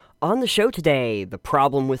On the show today, the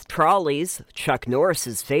problem with trolleys, Chuck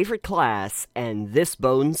Norris's favorite class, and this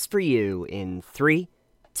bone's for you in 3,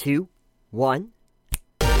 2, 1.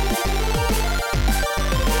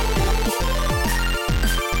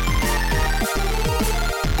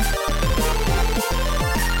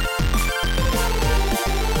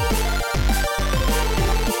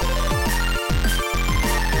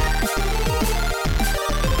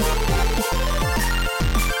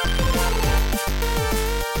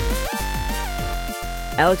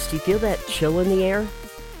 Alex, do you feel that chill in the air?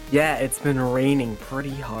 Yeah, it's been raining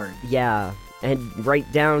pretty hard. Yeah, and right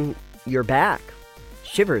down your back.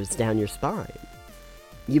 Shivers down your spine.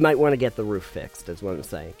 You might want to get the roof fixed, is what I'm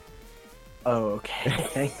saying. Oh, okay.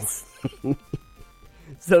 Thanks.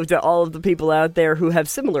 So to all of the people out there who have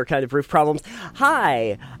similar kind of roof problems,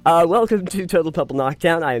 hi! Welcome to Total Pebble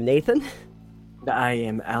Knockdown. I am Nathan. I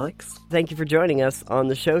am Alex. Thank you for joining us on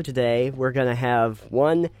the show today. We're going to have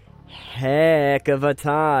one heck of a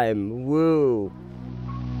time. Woo!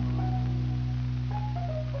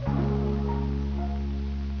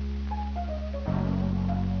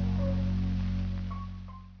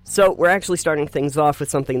 So, we're actually starting things off with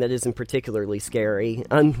something that isn't particularly scary.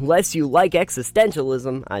 Unless you like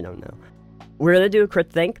existentialism, I don't know. We're gonna do a crit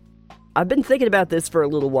think. I've been thinking about this for a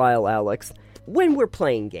little while, Alex. When we're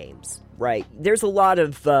playing games, right, there's a lot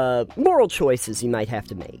of moral choices you might have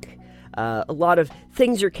to make. A lot of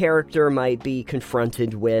things your character might be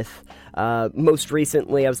confronted with. Most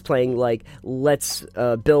recently, I was playing, Let's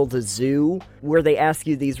Build a Zoo, where they ask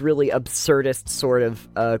you these really absurdist sort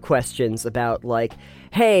of questions about,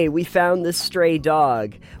 hey, we found this stray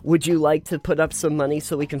dog. Would you like to put up some money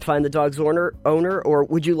so we can find the dog's owner? Or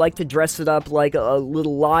would you like to dress it up like a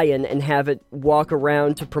little lion and have it walk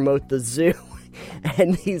around to promote the zoo?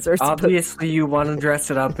 And these are obviously you want to dress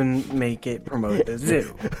it up and make it promote the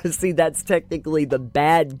zoo. See, that's technically the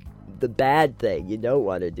bad thing. You don't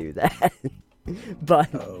want to do that. But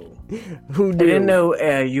who knew? I didn't know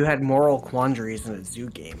you had moral quandaries in a zoo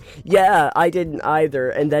game. Yeah, I didn't either,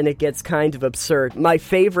 and then it gets kind of absurd. My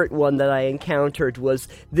favorite one that I encountered was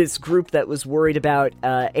this group that was worried about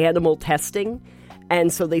animal testing.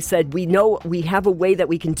 And so they said, we have a way that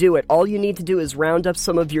we can do it. All you need to do is round up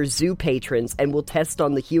some of your zoo patrons and we'll test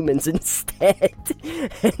on the humans instead.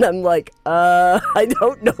 And I'm like, I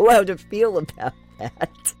don't know how to feel about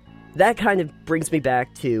that. That kind of brings me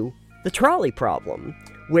back to the trolley problem,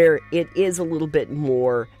 where it is a little bit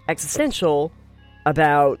more existential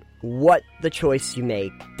about what the choice you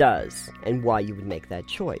make does and why you would make that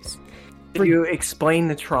choice. Did you explain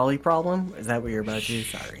the trolley problem? Is that what you're about to do?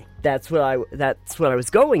 Sorry. That's what I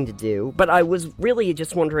was going to do, but I was really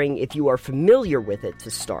just wondering if you are familiar with it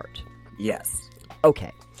to start. Yes.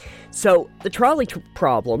 Okay. So, the trolley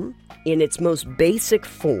problem, in its most basic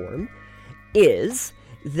form, is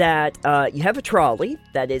that you have a trolley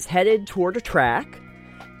that is headed toward a track,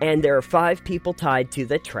 and there are 5 people tied to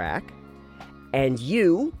the track, and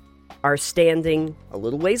you are standing a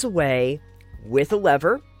little ways away with a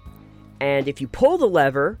lever, and if you pull the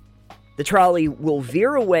lever, the trolley will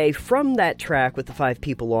veer away from that track with the 5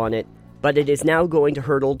 people on it, but it is now going to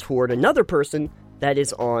hurtle toward another person that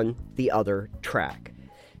is on the other track.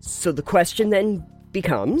 So the question then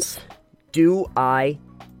becomes, do I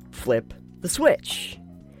flip the switch?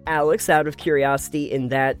 Alex, out of curiosity, in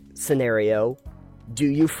that scenario, do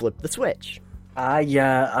you flip the switch?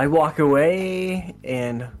 I walk away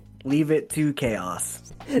and leave it to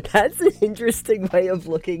chaos. That's an interesting way of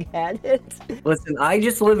looking at it. Listen, I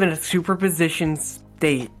just live in a superposition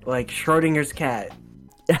state, like Schrodinger's cat.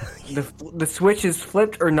 The switch is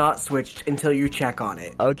flipped or not switched until you check on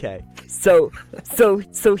it. Okay. So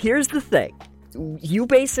here's the thing. You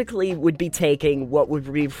basically would be taking what would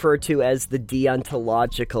be referred to as the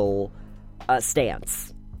deontological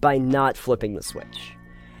stance by not flipping the switch.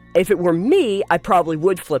 If it were me, I probably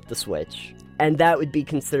would flip the switch, and that would be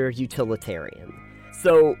considered utilitarian.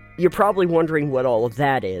 So you're probably wondering what all of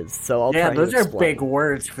that is, so I'll try to explain. Yeah, those are big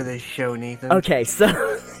words for this show, Nathan. Okay,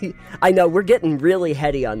 so I know we're getting really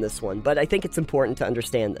heady on this one, but I think it's important to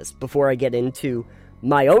understand this before I get into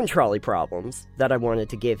my own trolley problems that I wanted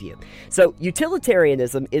to give you. So,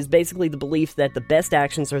 utilitarianism is basically the belief that the best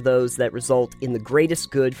actions are those that result in the greatest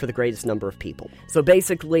good for the greatest number of people. So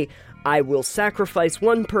basically, I will sacrifice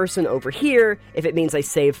one person over here if it means I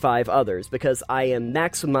save 5 others, because I am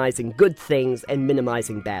maximizing good things and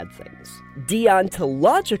minimizing bad things.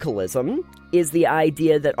 Deontologicalism is the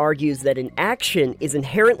idea that argues that an action is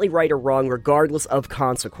inherently right or wrong regardless of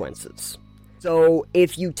consequences. So,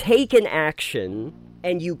 if you take an action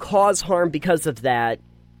and you cause harm because of that,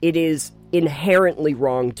 it is inherently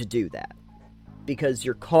wrong to do that. because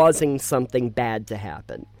you're causing something bad to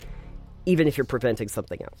happen, even if you're preventing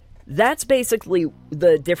something else. That's basically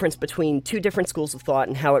the difference between two different schools of thought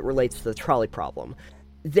and how it relates to the trolley problem.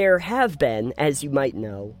 There have been, as you might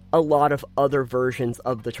know, a lot of other versions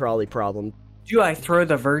of the trolley problem. Do I throw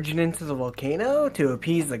the virgin into the volcano to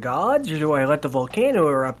appease the gods, or do I let the volcano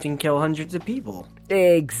erupt and kill hundreds of people?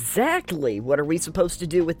 Exactly. What are we supposed to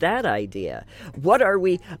do with that idea? What are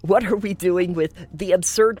we doing with the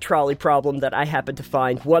absurd trolley problem that I happened to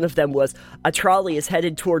find? One of them was a trolley is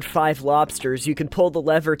headed toward 5 lobsters. You can pull the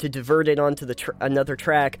lever to divert it onto the another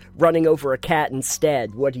track, running over a cat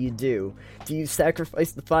instead. What do? Do you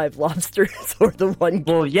sacrifice the 5 lobsters or the one?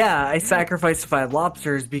 Well, yeah, I sacrifice the 5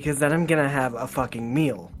 lobsters because then I'm gonna have a fucking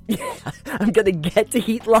meal. I'm gonna get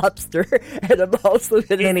to eat lobster, and I'm also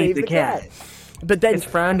gonna save the cat. But then it's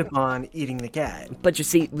frowned upon eating the cat. But you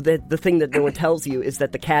see, the thing that no one tells you is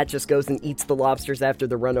that the cat just goes and eats the lobsters after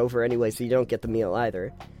the run over anyway, so you don't get the meal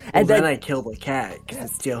either. And then I kill the cat because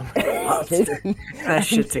it's stealing my lobster. That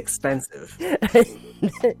shit's expensive.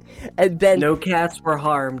 And then no cats were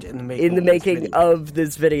harmed in the making of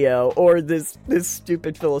this video or this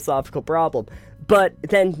stupid philosophical problem. But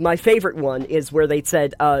then my favorite one is where they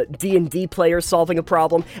said D&D players solving a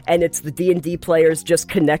problem, and it's the D&D players just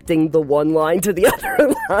connecting the one line to the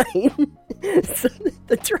other line. So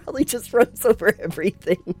the trolley just runs over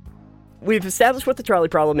everything. We've established what the trolley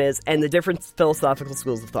problem is and the different philosophical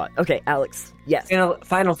schools of thought. Okay, Alex, yes.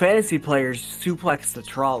 Final Fantasy players suplex the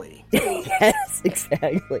trolley. Yes,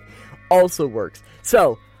 exactly. Also works.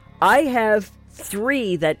 So, I have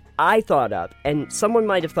 3 that I thought up, and someone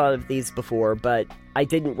might have thought of these before, but I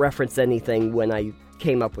didn't reference anything when I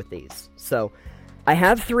came up with these. So, I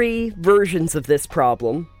have 3 versions of this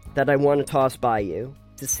problem that I want to toss by you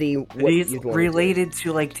to see what these you'd want related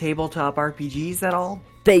to like tabletop RPGs at all?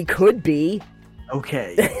 They could be.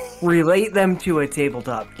 Okay. Relate them to a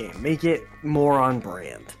tabletop game. Make it more on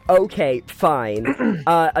brand. Okay, fine.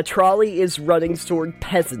 A trolley is running toward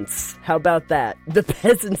peasants. How about that? The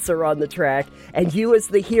peasants are on the track, and you as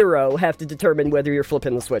the hero have to determine whether you're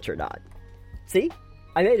flipping the switch or not. See?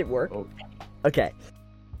 I made it work. Okay.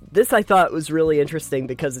 This I thought was really interesting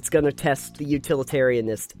because it's going to test the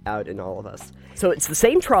utilitarianist out in all of us. So it's the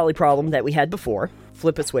same trolley problem that we had before.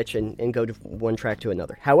 Flip a switch and go to one track to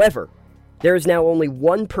another. However, there is now only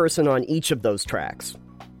one person on each of those tracks.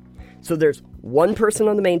 So there's one person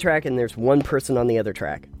on the main track and there's one person on the other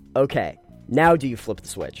track. Okay, now do you flip the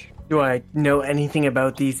switch? Do I know anything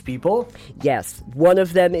about these people? Yes, one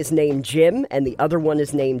of them is named Jim and the other one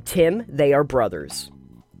is named Tim. They are brothers.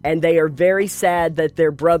 And they are very sad that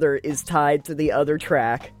their brother is tied to the other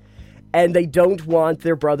track. And they don't want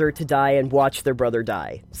their brother to die and watch their brother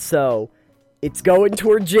die. So, it's going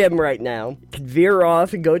toward Jim right now. Can veer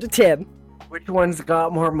off and go to Tim. Which one's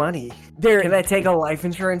got more money? Can I take a life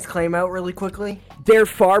insurance claim out really quickly? They're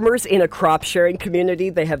farmers in a crop-sharing community.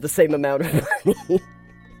 They have the same amount of money.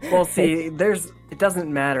 Well, see, it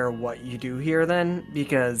doesn't matter what you do here then,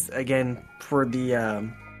 because, again, for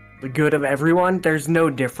the good of everyone, there's no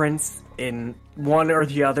difference in one or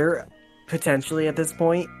the other, potentially, at this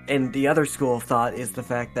point. And the other school of thought is the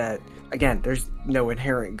fact that, again, there's no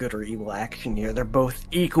inherent good or evil action here. They're both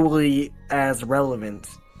equally as relevant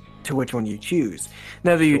to which one you choose.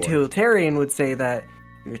 Now, the utilitarian would say that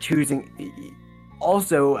you're choosing...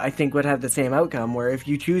 Also, I think would have the same outcome, where if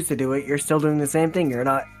you choose to do it, you're still doing the same thing. You're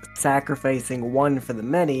not sacrificing one for the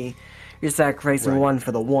many, you're sacrificing one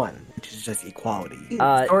for the one, which is just equality.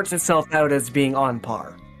 It sorts itself out as being on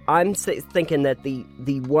par. I'm thinking that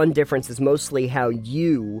the one difference is mostly how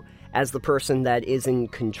you, as the person that is in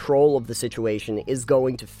control of the situation, is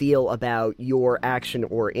going to feel about your action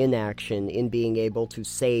or inaction in being able to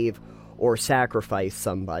save or sacrifice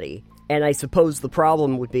somebody. And I suppose the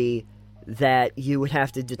problem would be that you would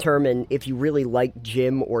have to determine if you really like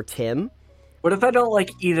Jim or Tim. What if I don't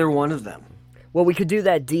like either one of them? Well, we could do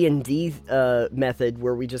that D&D method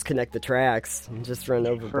where we just connect the tracks and just run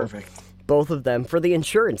over both of them for the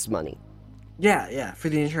insurance money. Yeah, for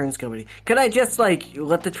the insurance company. Could I just,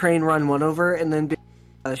 let the train run one over and then be,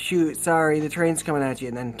 shoot, sorry, the train's coming at you,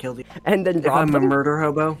 and then kill the... And then if I'm a murder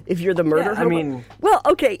hobo? If you're the murder hobo? Well,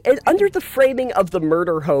 okay, under the framing of the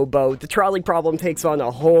murder hobo, the trolley problem takes on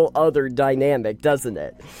a whole other dynamic, doesn't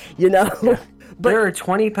it? You know? Yeah. But there are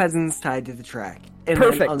 20 peasants tied to the track. And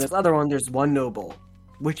then on this other one, there's one noble.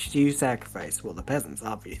 Which do you sacrifice? Well, the peasants,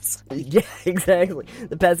 obviously. Yeah, exactly.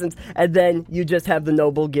 The peasants. And then you just have the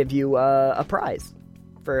noble give you a prize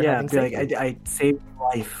for having saved like, I saved your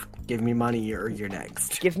life. Give me money or you're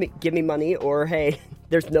next. Give me money or, hey,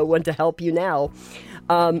 there's no one to help you now.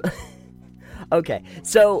 Okay,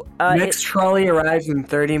 so Next trolley arrives in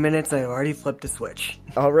 30 minutes. I've already flipped a switch.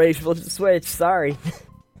 already flipped the switch. Sorry.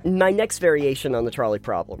 My next variation on the trolley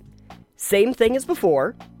problem. Same thing as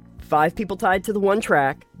before. 5 people tied to the one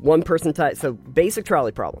track, 1 person tied. So basic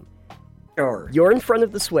trolley problem. Sure. You're in front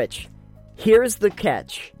of the switch. Here's the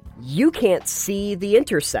catch. You can't see the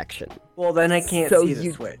intersection. Well, then I can't So see the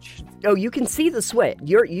you- switch. Oh, you can see the switch.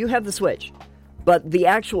 You have the switch. But the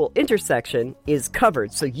actual intersection is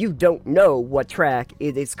covered, so you don't know what track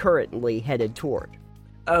it is currently headed toward.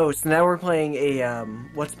 Oh, so now we're playing a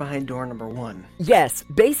what's behind door number 1. Yes,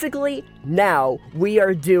 basically, now we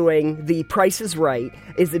are doing the Price is Right.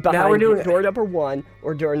 Is it behind we're doing- door number 1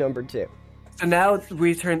 or door number 2? So now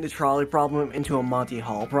we turned the trolley problem into a Monty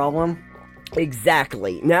Hall problem.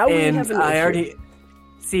 Exactly. Now we And have an I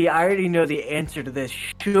issue. already know the answer to this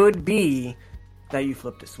should be that you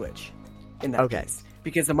flipped a switch in that Okay. case.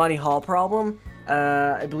 Because the Monty Hall problem,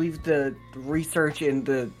 I believe the research and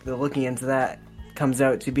the looking into that comes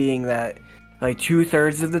out to being that like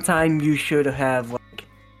 2/3 of the time you should have like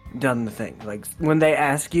done the thing. Like when they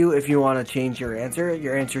ask you if you want to change your answer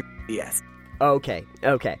should be yes. Okay.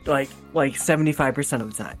 Like 75%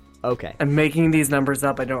 of the time. Okay. I'm making these numbers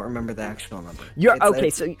up. I don't remember the actual number. You're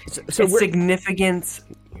It's- okay. it's- So a we're. significant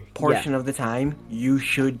portion of the time you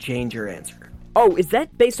should change your answer. Oh, is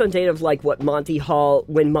that based on data of like what Monty Hall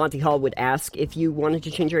when Monty Hall would ask if you wanted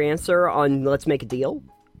to change your answer on Let's Make a Deal?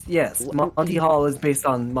 Yes, Monty Hall is based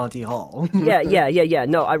on Monty Hall. Yeah.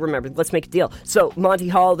 No, I remember. Let's make a deal. So Monty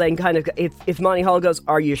Hall then kind of, if Monty Hall goes,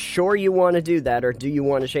 "Are you sure you want to do that, or do you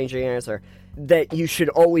want to change your answer?" That you should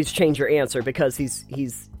always change your answer because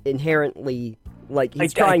he's inherently like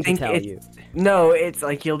he's trying to think tell it's- you. No, it's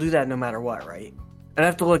like he'll do that no matter what, right? I'd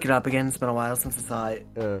have to look it up again. It's been a while since I saw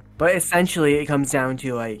it. But essentially, it comes down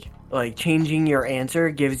to like changing your answer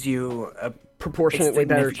gives you a Proportionately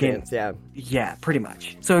better significant- chance. Yeah. Yeah, pretty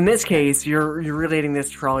much. So in this case, you're relating this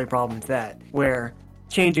trolley problem to that, where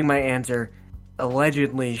changing my answer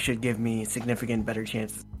allegedly should give me significant better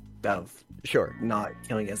chances of Sure. not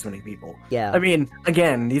killing as many people. Yeah. I mean,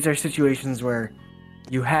 again, these are situations where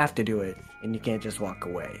you have to do it and you can't just walk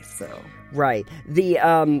away. So Right.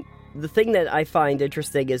 The thing that I find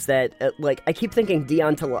interesting is that, like, I keep thinking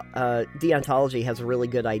deontology has a really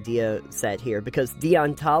good idea set here, because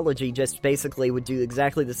deontology just basically would do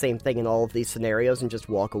exactly the same thing in all of these scenarios and just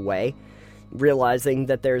walk away, realizing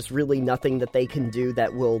that there's really nothing that they can do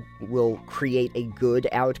that will create a good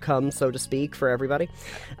outcome, so to speak, for everybody.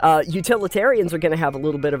 Utilitarians are going to have a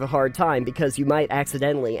little bit of a hard time, because you might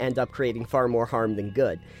accidentally end up creating far more harm than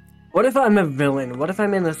good. what if I'm a villain? What if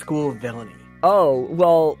I'm in the school of villainy? Oh,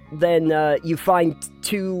 well, then you find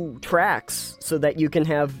 2 tracks so that you can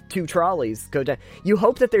have 2 trolleys go down. You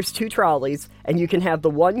hope that there's 2 trolleys, and you can have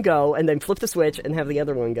the one go, and then flip the switch and have the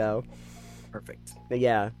other one go. Perfect.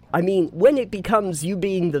 Yeah. I mean, when it becomes you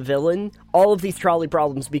being the villain, all of these trolley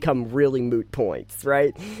problems become really moot points,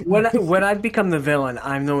 right? When I become the villain,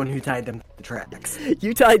 I'm the one who tied them to the tracks.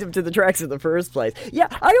 You tied them to the tracks in the first place. Yeah,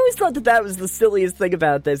 I always thought that was the silliest thing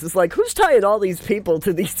about this. It's like, who's tying all these people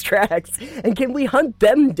to these tracks? And can we hunt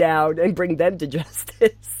them down and bring them to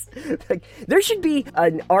justice? Like, there should be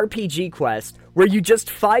an RPG quest where you just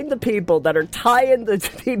find the people that are tying the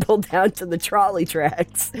people down to the trolley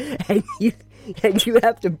tracks, and you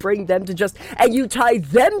have to bring them to and you tie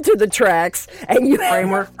them to the tracks, and you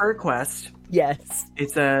Framework for a quest. Yes.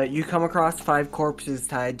 It's you come across 5 corpses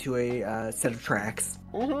tied to a set of tracks.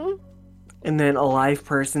 Mm-hmm. And then a live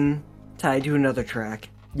person tied to another track.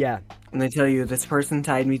 Yeah. And they tell you, this person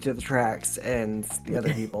tied me to the tracks and the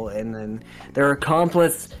other people. And then their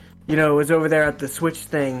accomplice, was over there at the switch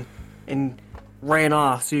thing and ran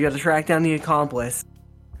off. So you got to track down the accomplice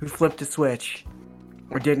who flipped the switch.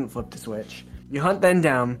 Or didn't flip the switch. You hunt them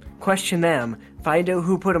down, question them, find out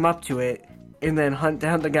who put them up to it, and then hunt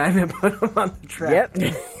down the guy that put them on the track.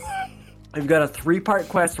 Yep. I've got a 3-part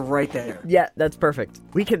quest right there. Yeah, that's perfect.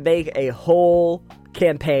 We could make a whole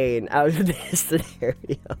campaign out of this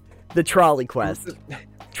scenario. The trolley quest.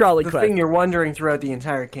 Trolley The quest. thing you're wondering throughout the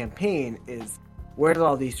entire campaign is, where did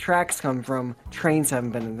all these tracks come from? Trains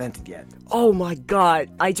haven't been invented yet. Oh my god,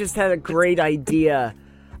 I just had a great idea.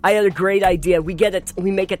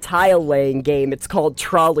 We make a tile laying game. It's called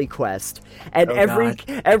Trolley Quest. And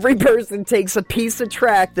every person takes a piece of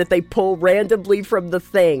track that they pull randomly from the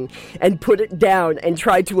thing and put it down and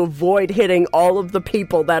try to avoid hitting all of the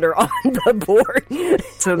people that are on the board.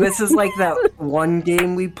 So this is like that one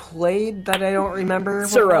game we played that I don't remember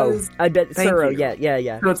what it Suro. was. I bet Thank Suro, you.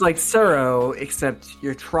 yeah. So it's like Suro, except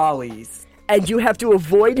your trolleys. And you have to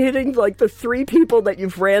avoid hitting like the 3 people that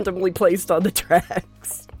you've randomly placed on the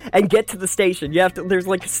tracks. and get to the station. You have to. There's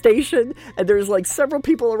like a station, and there's like several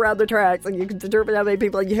people around the tracks, and you can determine how many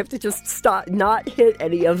people. And you have to just stop, not hit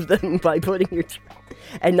any of them by putting your,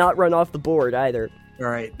 and not run off the board either. All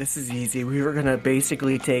right, this is easy. We were gonna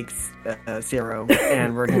basically take Zero,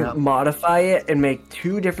 and we're gonna modify it and make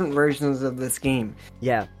 2 different versions of this game.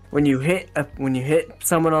 Yeah. When you hit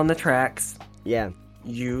someone on the tracks, Yeah.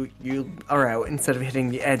 you are out instead of hitting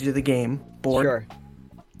the edge of the game board. Sure.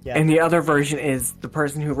 Yeah. And the other version is the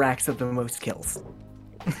person who racks up the most kills.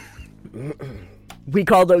 We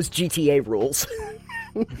call those GTA rules.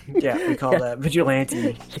 Yeah, we call that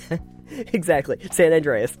vigilante. Exactly. San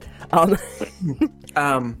Andreas.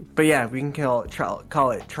 But yeah, we can call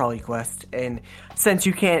it Trolley Quest. And since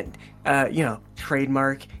you can't,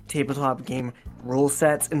 trademark tabletop game rule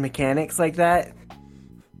sets and mechanics like that,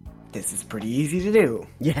 this is pretty easy to do.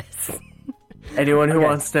 Yes. Anyone who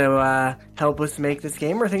wants to help us make this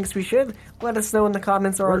game or thinks we should, let us know in the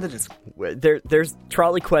comments or on the Discord. There's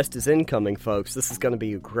Trolley Quest is incoming, folks. This is going to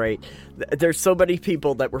be great. There's so many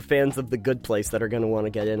people that were fans of The Good Place that are going to want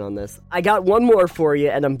to get in on this. I got one more for you,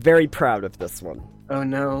 and I'm very proud of this one. Oh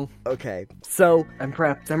no. Okay, so... I'm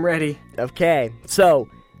prepped. I'm ready. Okay, so,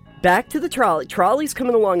 back to the trolley. Trolley's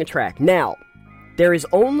coming along a track. Now, there is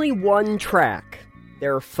only one track.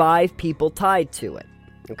 There are 5 people tied to it.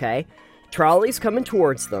 Okay? Trolley's coming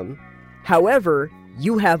towards them. However,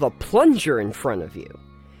 you have a plunger in front of you.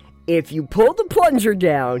 If you pull the plunger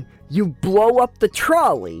down, you blow up the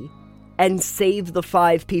trolley and save the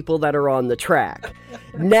 5 people that are on the track.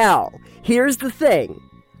 Now, here's the thing.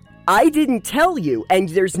 I didn't tell you, and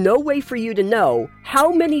there's no way for you to know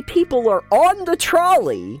how many people are on the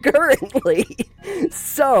trolley currently.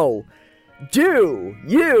 So, do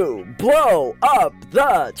you blow up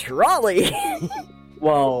the trolley?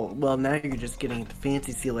 Well, now you're just getting into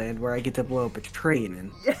Fantasy Land where I get to blow up a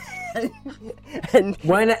train. And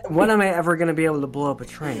when am I ever going to be able to blow up a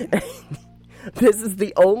train? This is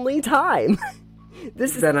the only time.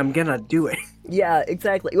 Then I'm going to do it. Yeah,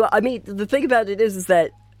 exactly. Well, I mean, the thing about it is that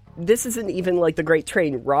this isn't even like the Great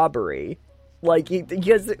Train Robbery. Like,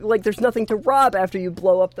 because there's nothing to rob after you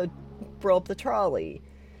blow up the trolley.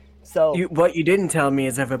 So what you didn't tell me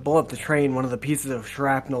is if I blow up the train, one of the pieces of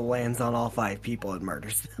shrapnel lands on all 5 people and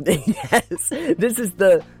murders them. Yes, this is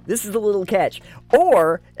the little catch.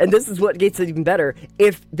 Or, and this is what gets it even better,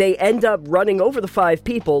 if they end up running over the 5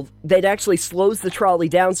 people, that actually slows the trolley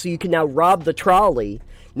down so you can now rob the trolley.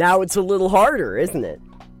 Now it's a little harder, isn't it?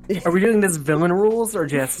 Are we doing this villain rules or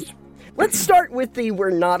just... Let's start with the we're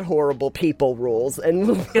not horrible people rules.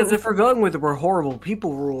 Because if we're going with the we're horrible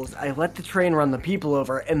people rules, I let the train run the people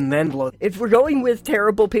over and then blow... If we're going with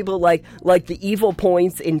terrible people like the evil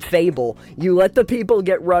points in Fable, you let the people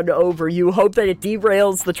get run over, you hope that it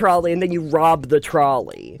derails the trolley, and then you rob the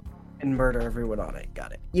trolley. And murder everyone on it.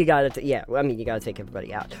 Got it. You gotta take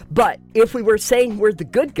everybody out. But if we were saying we're the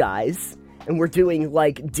good guys, and we're doing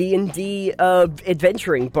like D&D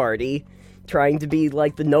adventuring party... trying to be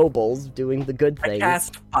like the nobles, doing the good things. I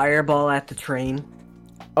cast Fireball at the train.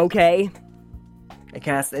 Okay. I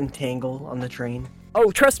cast Entangle on the train.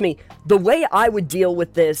 Oh, trust me, the way I would deal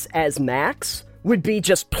with this as Max would be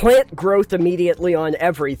just plant growth immediately on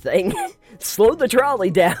everything, slow the trolley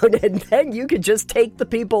down, and then you could just take the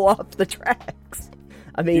people off the tracks.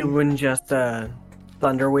 I mean... You wouldn't just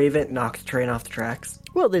Thunderwave it, knock the train off the tracks?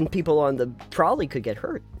 Well, then people on the trolley could get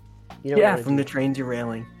hurt. From the train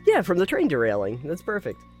derailing. Yeah, from the train derailing. That's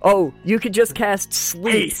perfect. Oh, you could just cast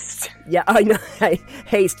sleep. Haste! Yeah, I know.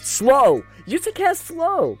 Haste. Slow! You should cast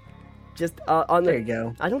slow. Just on the... There you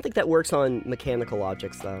go. I don't think that works on mechanical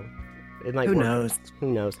objects, though. It might Who work. knows?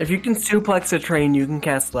 Who knows? If you can suplex a train, you can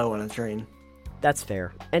cast slow on a train. That's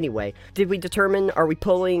fair. Anyway, did we determine, are we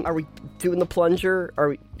doing the plunger?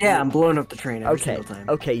 Yeah, I'm blowing up the train every single time.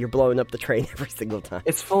 Okay, you're blowing up the train every single time.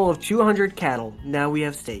 It's full of 200 cattle. Now we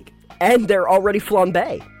have steak. And they're already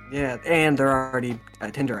flambé. Yeah, and they're already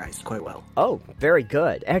tenderized quite well. Oh, very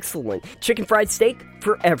good. Excellent. Chicken fried steak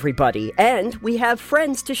for everybody. And we have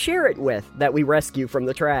friends to share it with that we rescue from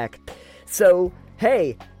the track. So,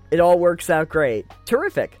 hey, it all works out great.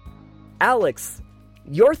 Terrific. Alex,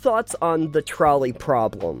 your thoughts on the trolley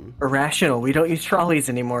problem? Irrational. We don't use trolleys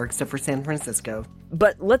anymore except for San Francisco.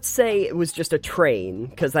 But let's say it was just a train,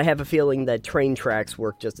 because I have a feeling that train tracks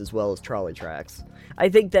work just as well as trolley tracks. I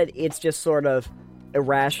think that it's just sort of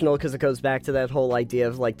irrational, because it goes back to that whole idea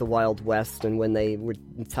of, like, the Wild West, and when they would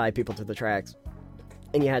tie people to the tracks,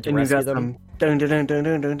 and you had to rescue them. And you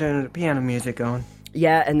got some piano music going.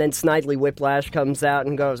 Yeah, and then Snidely Whiplash comes out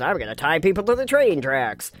and goes, I'm gonna tie people to the train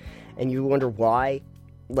tracks! And you wonder why?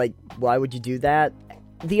 Like, why would you do that?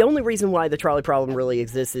 the only reason why the trolley problem really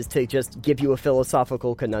exists is to just give you a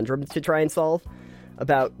philosophical conundrum to try and solve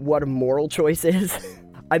about what a moral choice is.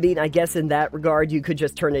 I mean, I guess in that regard, you could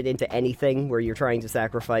just turn it into anything where you're trying to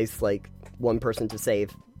sacrifice, like, one person to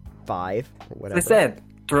save 5, or whatever. As I said,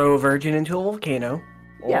 throw a virgin into a volcano,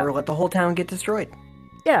 or let the whole town get destroyed.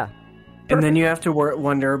 Yeah. And then you have to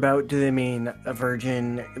wonder about, do they mean a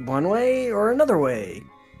virgin one way or another way?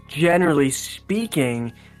 Generally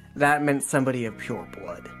speaking, that meant somebody of pure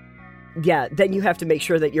blood. Yeah, then you have to make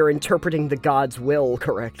sure that you're interpreting the god's will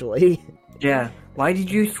correctly. Yeah. Why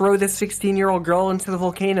did you throw this 16-year-old girl into the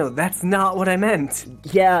volcano? That's not what I meant.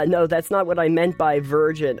 Yeah, no, that's not what I meant by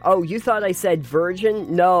virgin. Oh, you thought I said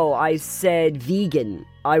virgin? No, I said vegan.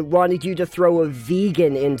 I wanted you to throw a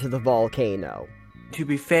vegan into the volcano. To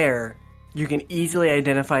be fair, you can easily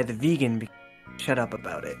identify the vegan. Shut up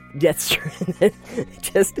about it. That's true.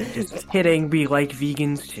 just kidding. Be like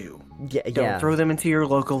vegans too. Yeah, Don't throw them into your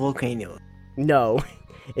local volcano. No.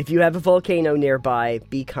 If you have a volcano nearby,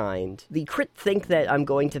 be kind. The crit think that I'm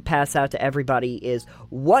going to pass out to everybody is,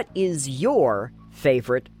 what is your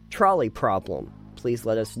favorite trolley problem? Please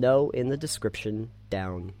let us know in the description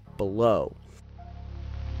down below.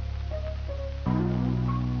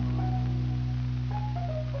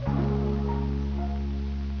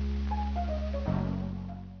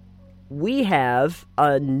 We have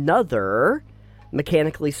another,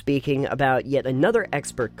 mechanically speaking, about yet another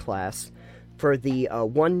expert class for the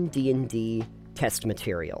 1D&D test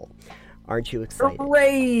material. Aren't you excited?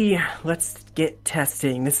 Hooray! Let's get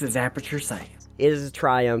testing. This is Aperture Science. It is a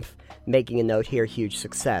triumph. Making a note here, huge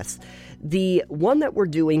success. The one that we're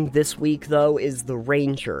doing this week, though, is the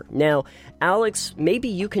Ranger. Now, Alex, maybe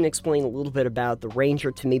you can explain a little bit about the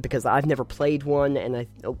Ranger to me, because I've never played one, and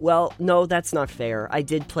well, no, that's not fair. I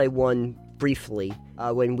did play one briefly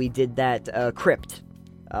when we did that Crypt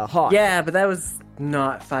Hawk. Yeah, but that was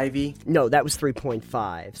not 5e. No, that was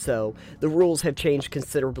 3.5, so the rules have changed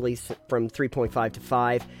considerably from 3.5 to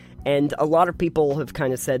 5, and a lot of people have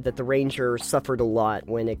kind of said that the Ranger suffered a lot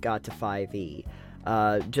when it got to 5e,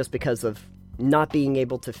 just because of not being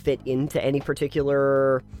able to fit into any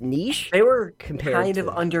particular niche. They were kind of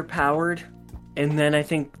underpowered, and then I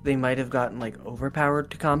think they might have gotten, like,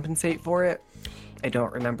 overpowered to compensate for it. I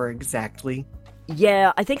don't remember exactly.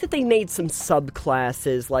 Yeah, I think that they made some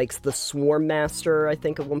subclasses, like the Swarm Master, I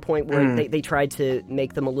think, at one point, where they tried to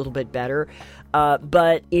make them a little bit better.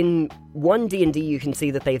 But in 1D&D, you can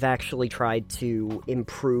see that they've actually tried to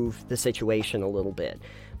improve the situation a little bit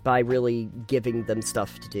by really giving them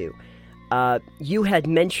stuff to do. You had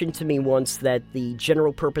mentioned to me once that the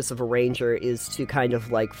general purpose of a Ranger is to kind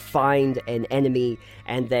of, like, find an enemy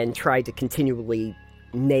and then try to continually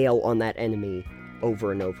nail on that enemy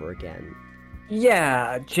over and over again.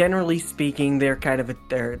 Yeah, generally speaking, they're kind of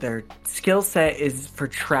their skill set is for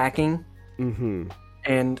tracking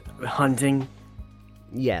and hunting.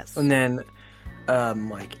 Yes. And then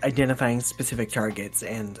like identifying specific targets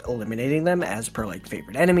and eliminating them as per like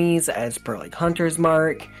favorite enemies, as per like hunter's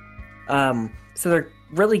mark. So they're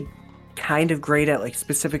really kind of great at like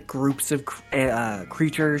specific groups of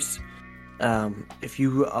creatures. If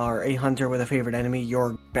you are a hunter with a favorite enemy,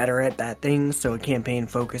 you're better at that thing. So a campaign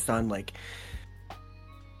focused on like,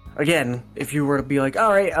 again, if you were to be like,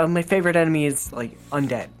 all right, my favorite enemy is like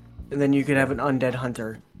undead, and then you could have an undead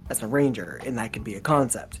hunter as a ranger, and that could be a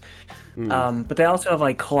concept. But they also have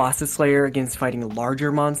like Colossus Slayer against fighting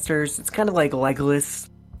larger monsters. It's kind of like Legolas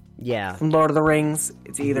from Lord of the Rings.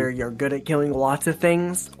 It's either you're good at killing lots of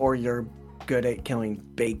things, or you're good at killing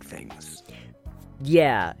big things.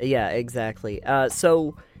 Yeah, exactly.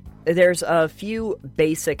 So there's a few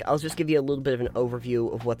basic, I'll just give you a little bit of an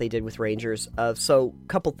overview of what they did with Rangers. So,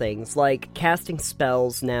 couple things, like casting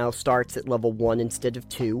spells now starts at level 1 instead of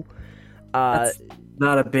 2. That's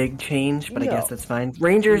not a big change, but I guess that's fine.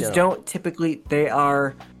 Rangers don't typically, they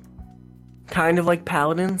are kind of like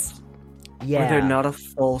paladins. Yeah. Where they're not a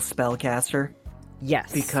full spellcaster.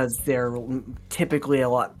 Yes. Because they're typically a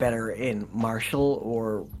lot better in martial,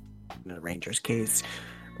 or in a ranger's case,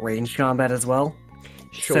 ranged combat as well.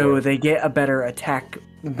 Sure. So they get a better attack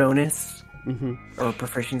bonus or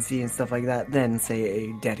proficiency and stuff like that than, say,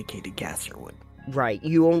 a dedicated caster would. Right.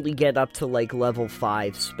 You only get up to, like, level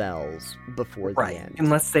 5 spells before the end.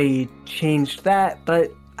 Unless they changed that,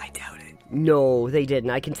 but I doubt it. No, they didn't.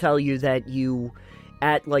 I can tell you that you,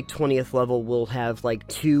 at, like, 20th level, will have, like,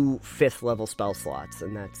 2 5th level spell slots,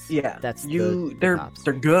 and that's... Yeah, that's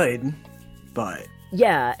they're good, but...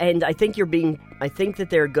 Yeah, and I think that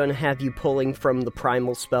they're gonna have you pulling from the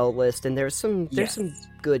primal spell list, and there's some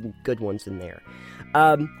good ones in there.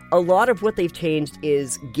 A lot of what they've changed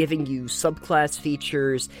is giving you subclass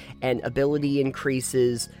features and ability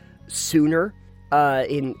increases sooner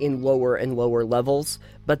in lower and lower levels,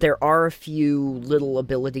 but there are a few little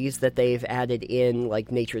abilities that they've added in,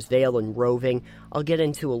 like Nature's Veil and Roving. I'll get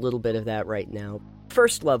into a little bit of that right now.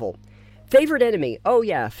 First level. Favorite enemy. Oh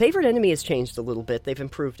yeah, favorite enemy has changed a little bit. They've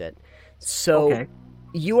improved it. So, Okay.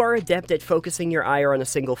 you are adept at focusing your ire on a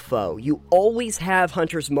single foe. You always have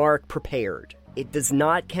Hunter's Mark prepared. It does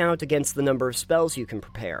not count against the number of spells you can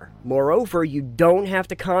prepare. Moreover, you don't have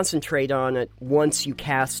to concentrate on it once you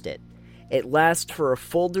cast it. It lasts for a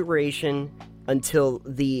full duration until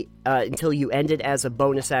you end it as a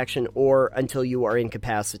bonus action or until you are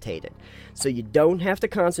incapacitated. So you don't have to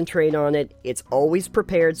concentrate on it. It's always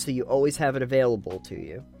prepared, so you always have it available to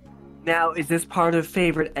you. Now, is this part of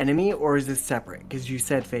favorite enemy or is this separate? Because you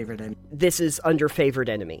said favorite enemy. This is under favorite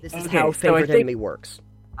enemy. This is Okay, how so I favorite think- enemy works.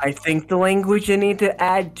 I think the language you need to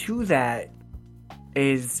add to that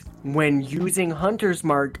is when using Hunter's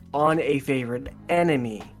Mark on a favorite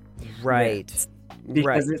enemy. Right.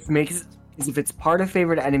 Because it makes, if it's part of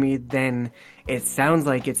favorite enemy, then it sounds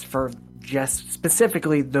like it's for just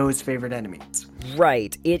specifically those favorite enemies.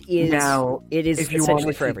 Right. It is. Now, it is if you essentially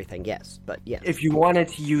wanted for to- everything. Yes, but yes. If you wanted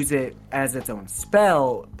to use it as its own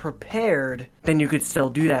spell prepared, then you could still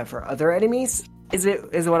do that for other enemies.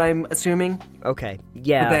 Is what I'm assuming? Okay.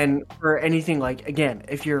 Yeah. But then for anything like, again,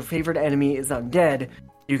 if your favorite enemy is undead,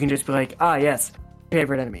 you can just be like, ah, yes,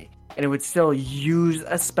 favorite enemy. And it would still use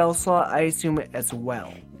a spell slot, I assume, as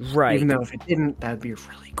well. Right. Even though if it didn't, that would be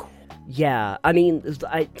really cool. Yeah, I mean,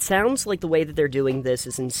 it sounds like the way that they're doing this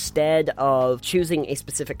is instead of choosing a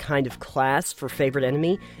specific kind of class for favorite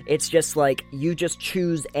enemy, it's just like, you just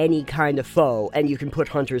choose any kind of foe, and you can put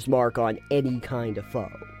Hunter's Mark on any kind of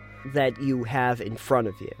foe that you have in front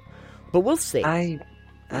of you. But we'll see.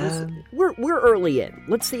 We're early in.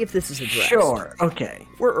 Let's see if this is addressed. Sure, okay.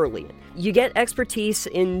 We're early in. You get expertise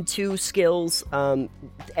in 2 skills.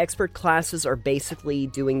 Expert classes are basically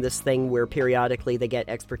doing this thing where periodically they get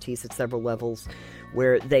expertise at several levels,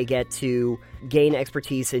 where they get to gain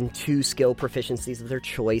expertise in 2 skill proficiencies of their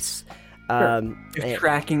choice. If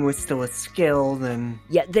tracking was still a skill, then...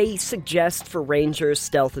 Yeah, they suggest for rangers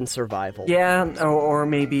stealth and survival. Yeah, or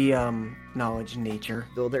maybe knowledge and nature.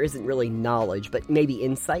 Though there isn't really knowledge, but maybe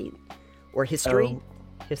insight? Or history?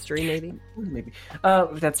 History, maybe? Maybe.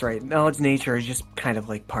 That's right. Knowledge and nature is just kind of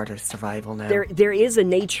like part of survival now. There is a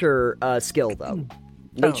nature skill, though.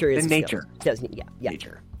 Nature is then a nature. skill. Yeah.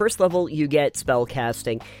 Nature. First level, you get spell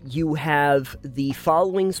casting. You have the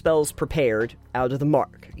following spells prepared out of the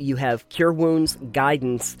mark. You have Cure Wounds,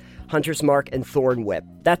 Guidance, Hunter's Mark, and Thorn Whip.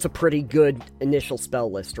 That's a pretty good initial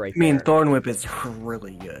spell list right there. I mean, Thorn Whip is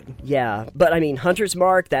really good. Yeah, but I mean, Hunter's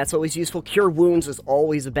Mark, that's always useful. Cure Wounds is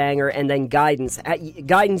always a banger. And then Guidance.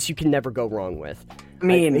 Guidance you can never go wrong with. I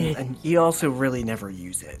mean, and you also really never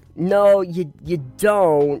use it. No, you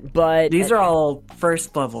don't, but... These are all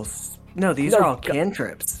first levels. No, these are all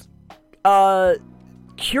cantrips.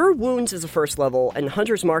 Cure Wounds is a first level, and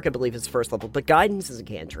Hunter's Mark, I believe, is first level, but Guidance is a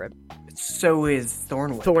cantrip. So is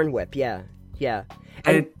Thorn Whip. Thorn Whip, yeah.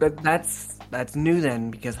 But that's new then,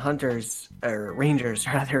 because hunters, or rangers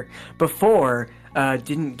rather, before,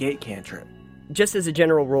 didn't get cantrip. Just as a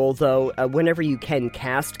general rule, though, whenever you can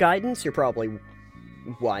cast Guidance, you're probably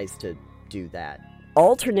wise to do that.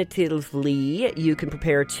 Alternatively, you can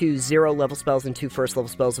prepare 2 0-level spells and 2 first-level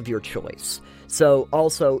spells of your choice. So,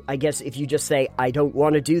 also, I guess if you just say, I don't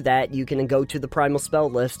want to do that, you can go to the primal spell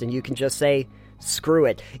list and you can just say, screw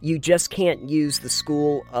it. You just can't use the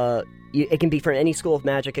school, it can be for any school of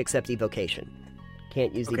magic except evocation.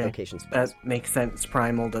 Can't use evocation spells. That makes sense.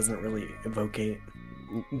 Primal doesn't really evocate.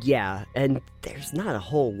 Yeah, and there's not a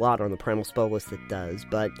whole lot on the primal spell list that does,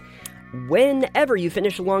 but whenever you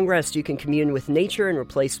finish a long rest, you can commune with nature and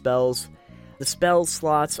replace spells. The spell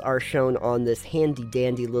slots are shown on this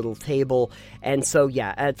handy-dandy little table, and so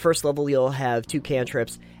yeah, at first level you'll have 2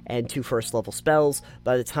 cantrips and 2 first-level spells.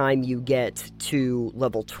 By the time you get to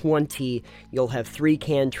level 20, you'll have 3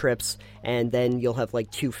 cantrips, and then you'll have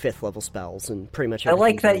like 2 fifth-level spells, and pretty much I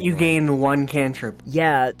like everything's that you wrong. gain 1 cantrip.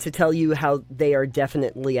 Yeah, to tell you how they are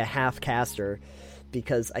definitely a half-caster,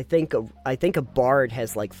 because I think a bard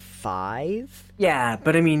has like 5? Yeah,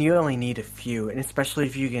 but I mean, you only need a few, and especially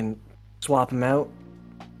if you can swap them out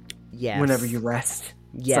whenever you rest.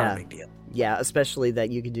 It's not a big deal. Yeah, especially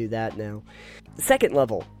that you can do that now. Second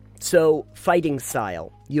level. So, fighting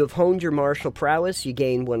style. You have honed your martial prowess, you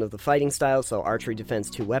gain one of the fighting styles, so archery,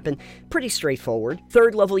 defense, 2 weapon. Pretty straightforward.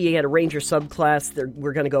 Third level, you get a ranger subclass.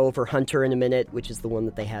 We're going to go over hunter in a minute, which is the one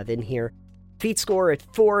that they have in here. Feat score at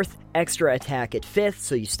 4th, extra attack at 5th,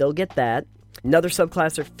 so you still get that. Another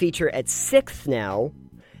subclass or feature at 6th now.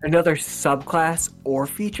 Another subclass or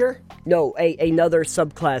feature? No, another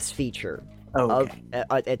subclass feature. Oh, okay.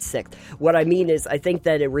 At 6th. What I mean is, I think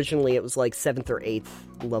that originally it was like 7th or 8th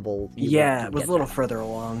level. Yeah, it was a little further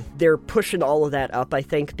along. They're pushing all of that up, I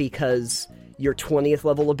think, because your 20th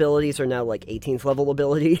level abilities are now like 18th level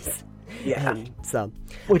abilities. Yeah. So,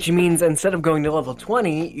 which means instead of going to level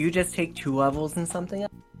 20, you just take 2 levels and something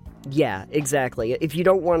else. Yeah, exactly. If you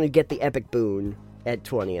don't want to get the epic boon at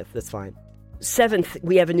 20th, that's fine. 7th,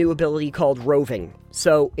 we have a new ability called Roving.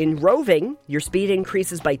 So, in Roving, your speed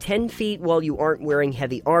increases by 10 feet while you aren't wearing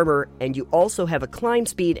heavy armor, and you also have a climb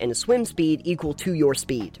speed and a swim speed equal to your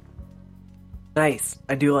speed. Nice.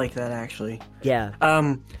 I do like that, actually. Yeah.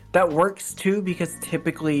 That works, too, because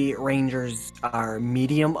typically Rangers are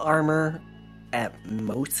medium armor at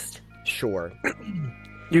most. Sure.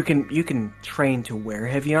 You can train to wear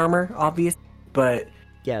heavy armor, obviously, but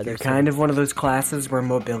yeah, they're kind of one of those classes where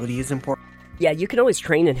mobility is important. Yeah, you can always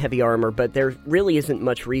train in heavy armor, but there really isn't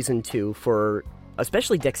much reason to for,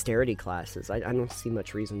 especially dexterity classes. I don't see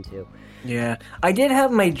much reason to. Yeah, I did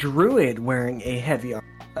have my druid wearing a heavy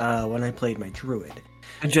armor when I played my druid.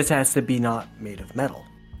 It just has to be not made of metal.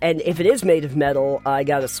 And if it is made of metal, I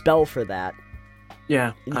got a spell for that.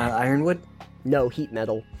 Yeah, ironwood? No, heat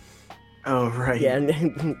metal. Oh, right. Yeah.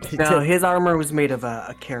 No, his armor was made of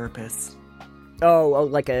a carapace. Oh,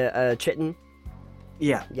 like a chitin?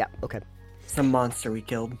 Yeah. Yeah, okay. Some monster we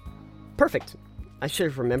killed. Perfect. I should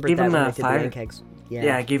have remembered that when I did the pancakes.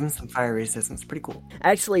 Yeah, I gave him some fire resistance. Pretty cool.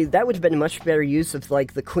 Actually, that would have been a much better use of,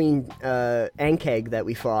 like, the queen Ankeg that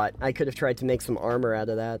we fought. I could have tried to make some armor out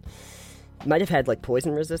of that. Might have had, like,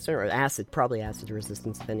 poison resistance or acid. Probably acid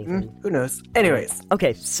resistance, if anything. Who knows? Anyways.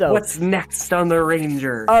 Okay, so... what's next on the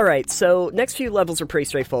Ranger? Alright, so next few levels are pretty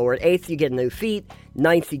straightforward. 8th, you get a new feat.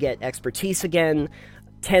 9th, you get expertise again.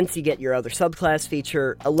 10th, you get your other subclass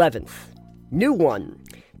feature. 11th, new one,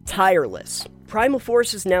 Tireless. Primal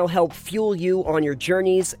forces now help fuel you on your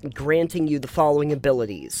journeys, granting you the following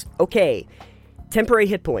abilities. Okay, temporary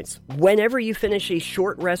hit points. Whenever you finish a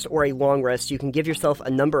short rest or a long rest, you can give yourself a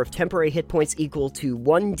number of temporary hit points equal to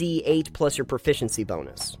 1d8 plus your proficiency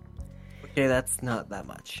bonus. Okay, that's not that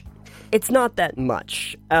much. It's not that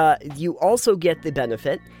much. You also get the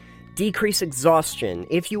benefit, decrease exhaustion.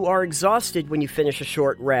 If you are exhausted when you finish a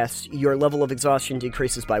short rest, your level of exhaustion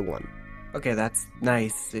decreases by 1. Okay, that's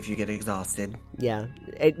nice if you get exhausted. Yeah,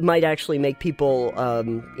 it might actually make people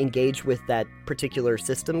engage with that particular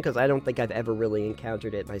system, because I don't think I've ever really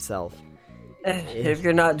encountered it myself. If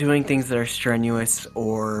you're not doing things that are strenuous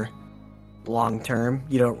or long-term,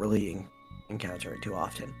 you don't really encounter it too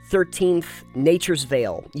often. 13th, Nature's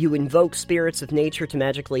Veil. You invoke spirits of nature to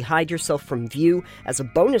magically hide yourself from view. As a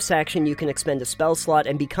bonus action, you can expend a spell slot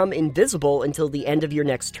and become invisible until the end of your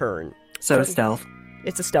next turn. So stealth.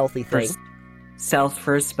 It's a stealthy thing. Stealth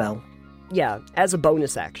for a spell. Yeah, as a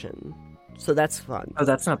bonus action. So that's fun. Oh,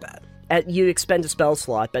 that's not bad. You expend a spell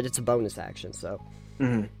slot, but it's a bonus action, so...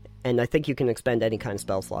 Mm-hmm. And I think you can expend any kind of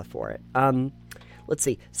spell slot for it. Let's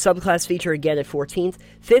see. Subclass feature again at 14th.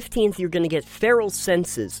 15th, you're going to get Feral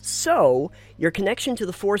Senses. So, your connection to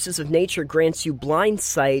the forces of nature grants you blind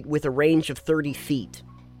sight with a range of 30 feet.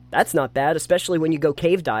 That's not bad, especially when you go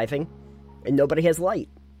cave diving and nobody has light.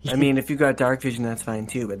 I mean, if you got dark vision, that's fine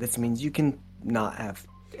too, but this means you can not have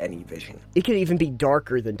any vision. It could even be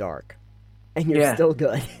darker than dark, and you're still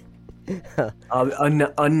good.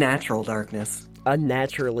 Unnatural darkness.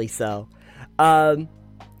 Unnaturally so. Okay,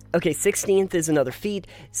 16th is another feat.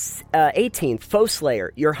 18th, Foe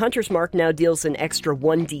Slayer. Your Hunter's Mark now deals an extra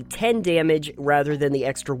 1d10 damage rather than the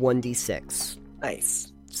extra 1d6.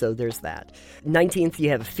 Nice. So there's that. 19th, you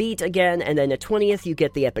have a feat again, and then at 20th, you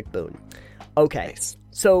get the Epic Boon. Okay, nice.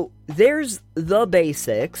 So there's the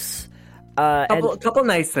basics. Couple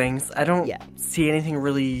nice things. I don't see anything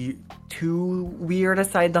really too weird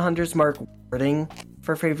aside the Hunter's Mark wording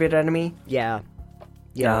for favorite enemy. Yeah.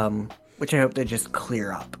 Which I hope they just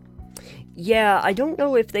clear up. Yeah, I don't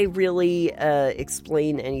know if they really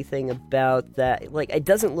explain anything about that. Like, it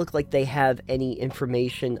doesn't look like they have any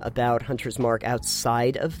information about Hunter's Mark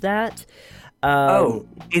outside of that.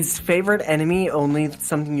 Is favorite enemy only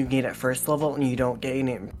something you gain at first level and you don't gain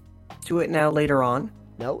it to it now later on?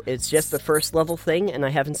 No, it's just the first level thing, and I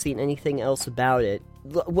haven't seen anything else about it.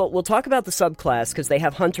 We'll talk about the subclass, because they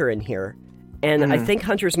have Hunter in here. And I think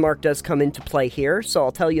Hunter's Mark does come into play here, so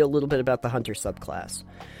I'll tell you a little bit about the Hunter subclass.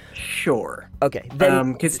 Sure. Okay.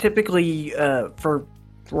 Because typically, for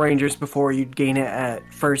Rangers before, you'd gain it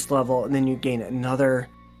at first level, and then you'd gain another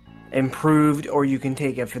improved, or you can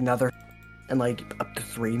take it for another, and like up to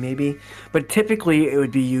 3 maybe. But typically, it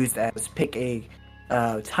would be used as pick a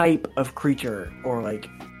type of creature or like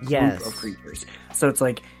Yes. group of creatures. So it's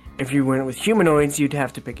like if you went with humanoids, you'd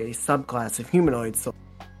have to pick a subclass of humanoids, so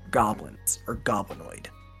goblins or goblinoid.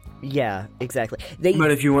 Yeah, exactly.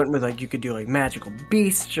 But if you went with like, you could do like magical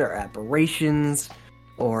beasts or aberrations,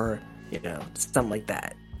 or something like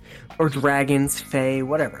that, or dragons, fae,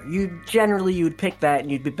 whatever. You'd pick that,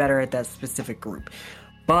 and you'd be better at that specific group.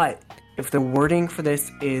 But if the wording for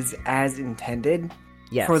this is as intended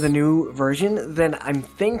for the new version, then I'm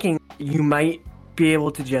thinking you might be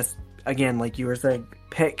able to just, again, like you were saying,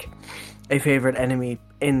 pick a favorite enemy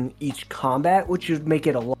in each combat, which would make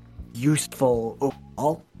it a lot useful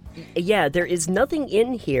overall. Yeah, there is nothing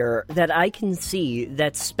in here that I can see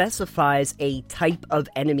that specifies a type of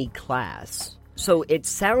enemy class. So it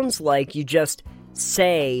sounds like you just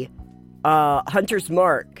say, Hunter's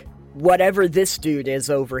Mark, whatever this dude is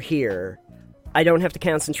over here. I don't have to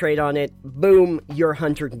concentrate on it. Boom, you're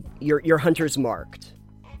Hunter's marked.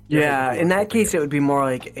 Yeah, in that case, it would be more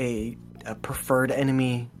like a preferred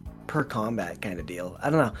enemy per combat kind of deal. I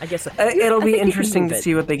don't know. I guess it'll be interesting to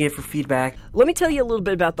see what they give for feedback. Let me tell you a little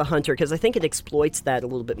bit about the Hunter, because I think it exploits that a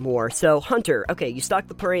little bit more. So, Hunter, okay, you stalk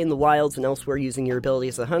the prey in the wilds and elsewhere using your ability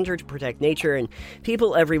as a hunter to protect nature and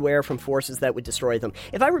people everywhere from forces that would destroy them.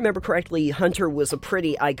 If I remember correctly, Hunter was a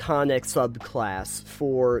pretty iconic subclass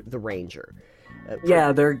for the Ranger.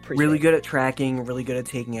 Yeah, they're really good at tracking, really good at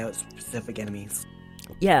taking out specific enemies.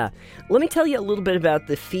 Yeah, let me tell you a little bit about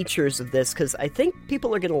the features of this, because I think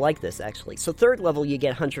people are going to like this, actually. So 3rd level, you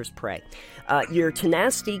get Hunter's Prey. Your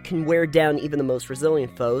tenacity can wear down even the most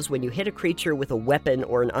resilient foes. When you hit a creature with a weapon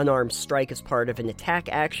or an unarmed strike as part of an attack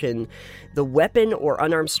action, the weapon or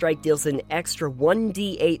unarmed strike deals an extra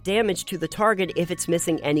 1d8 damage to the target if it's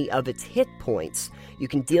missing any of its hit points. You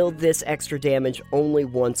can deal this extra damage only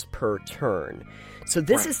once per turn. So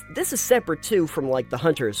this is separate too from like the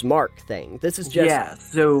Hunter's Mark thing. This is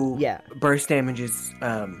just burst damage is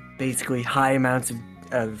basically high amounts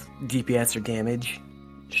of DPS or damage.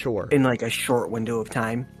 Sure. In like a short window of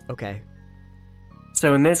time. Okay.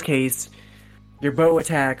 So in this case, your bow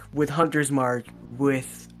attack with Hunter's Mark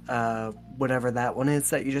with whatever that one is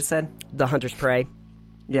that you just said. The Hunter's Prey.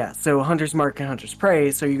 Yeah, so Hunter's Mark and Hunter's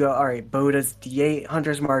Prey, so you go, alright, bow does D8,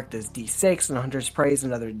 Hunter's Mark does D6, and Hunter's Prey is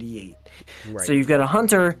another D8. Right. So you've got a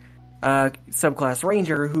Hunter, subclass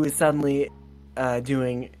Ranger, who is suddenly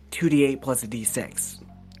doing 2D8 plus a D6.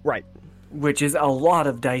 Right. Which is a lot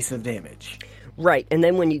of dice of damage. Right, and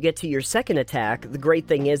then when you get to your second attack, the great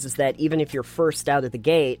thing is that even if you're first out of the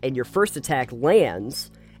gate, and your first attack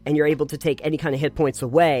lands, and you're able to take any kind of hit points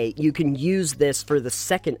away, you can use this for the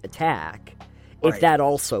second attack. If that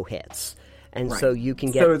also hits. And so you can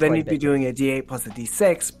get... So then you'd be doing a D8 plus a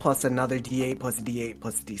D6, plus another D8 plus a D8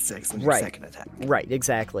 plus a D6 in your second attack. Right,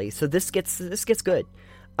 exactly. So this gets good.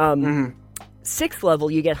 6th level,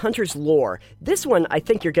 you get Hunter's Lore. This one I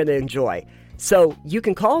think you're going to enjoy. So, you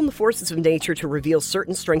can call on the forces of nature to reveal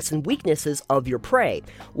certain strengths and weaknesses of your prey.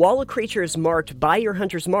 While a creature is marked by your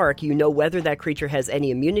Hunter's Mark, you know whether that creature has any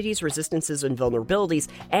immunities, resistances, and vulnerabilities,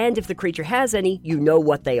 and if the creature has any, you know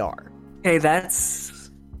what they are. Okay, that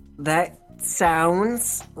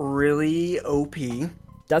sounds really OP.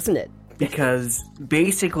 Doesn't it? Because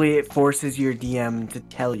basically it forces your DM to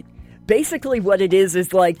tell you. Basically what it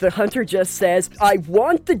is like the hunter just says, I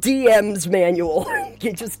want the DM's manual.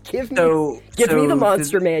 You just give me the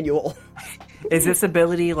monster manual. Is this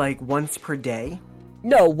ability like once per day?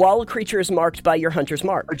 No, while a creature is marked by your Hunter's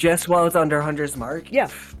Mark. Or just while it's under Hunter's Mark? Yeah.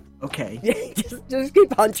 Okay. just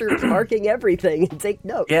keep Hunter's marking everything and take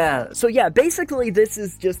notes. Yeah. So yeah, basically this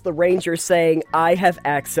is just the Ranger saying, I have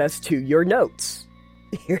access to your notes.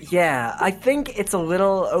 Yeah, I think it's a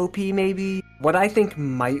little OP maybe. What I think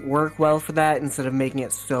might work well for that, instead of making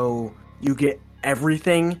it so you get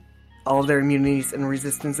everything, all their immunities and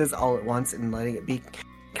resistances all at once, and letting it be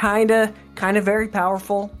kind of very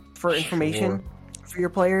powerful for information for your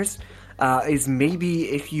players, is maybe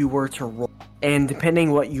if you were to roll. And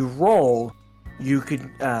depending what you roll, you could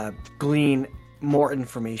glean more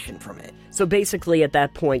information from it. So basically at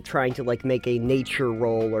that point trying to like make a nature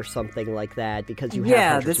roll or something like that because you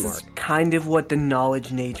have Hunter's Mark. Is kind of what the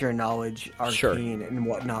knowledge, nature, knowledge, arcane, and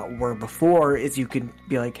whatnot were before, is you could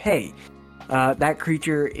be like, hey, that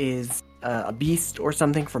creature is a beast or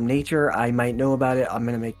something from nature. I might know about it. I'm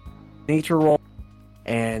going to make a nature roll.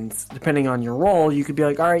 And depending on your roll, you could be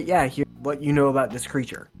like, all right, yeah, here's what you know about this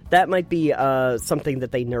creature. That might be something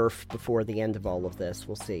that they nerf before the end of all of this.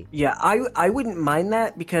 We'll see. Yeah, I wouldn't mind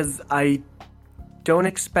that, because I don't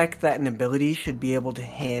expect that an ability should be able to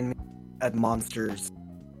hand me a monster's,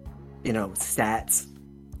 stats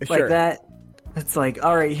like that. It's like,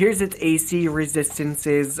 all right, here's its AC,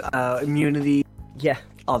 resistances, immunity, Yeah.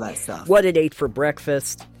 all that stuff. What it ate for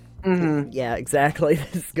breakfast. Mm-hmm. Yeah, exactly.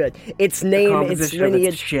 That's good. Its name, its Composition of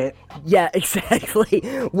lineage. its shit. Yeah, exactly.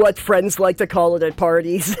 What friends like to call it at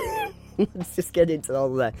parties. Let's just get into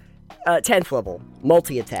all of that. 10th level,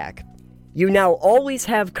 multi-attack. You now always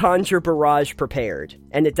have Conjure Barrage prepared,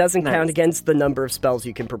 and it doesn't count against the number of spells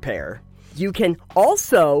you can prepare. You can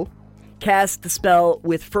also cast the spell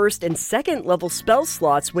with 1st and 2nd level spell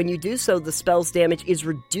slots. When you do so, the spell's damage is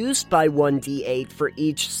reduced by 1d8 for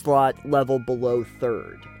each slot level below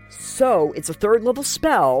 3rd. So, it's a 3rd level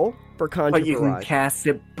spell for Conjure Barrage. But you can cast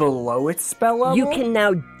it below its spell level? You can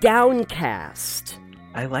now downcast.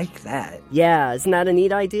 I like that. Yeah, isn't that a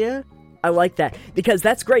neat idea? I like that, because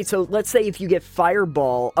that's great. So let's say if you get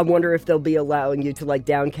Fireball, I wonder if they'll be allowing you to, like,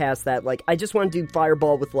 downcast that. Like, I just want to do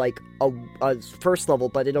Fireball with, like, a 1st level,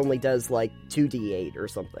 but it only does, like, 2d8 or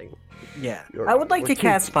something. Yeah. Or, I would like to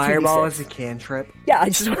cast Fireball 2d6. as a cantrip. Yeah, I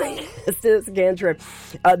just want to cast it as a cantrip.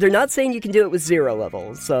 They're not saying you can do it with 0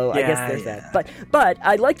 level, so I guess there's that. But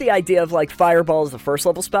I like the idea of, like, Fireball as a 1st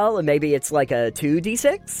level spell, and maybe it's like a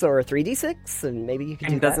 2d6 or a 3d6, and maybe you can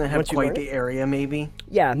do that. It doesn't have quite the area, maybe?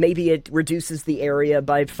 Yeah, maybe it reduces the area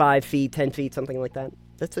by 5 feet, 10 feet, something like that.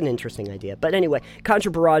 That's an interesting idea. But anyway,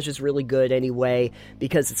 Conjure Barrage is really good anyway,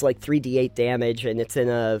 because it's like 3d8 damage, and it's in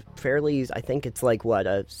a fairly, I think it's like, what,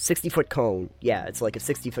 a 60-foot cone. Yeah, it's like a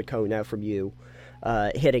 60-foot cone now from you,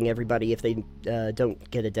 hitting everybody if they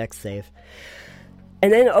don't get a dex save.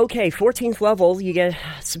 And then, okay, 14th level, you get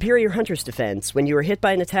Superior Hunter's Defense. When you are hit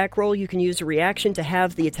by an attack roll, you can use a reaction to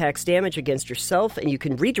have the attack's damage against yourself, and you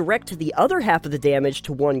can redirect the other half of the damage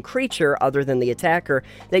to one creature other than the attacker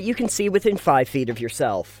that you can see within 5 feet of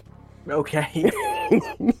yourself. Okay.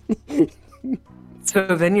 So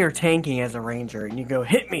then you're tanking as a ranger, and you go,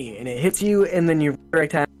 hit me, and it hits you, and then you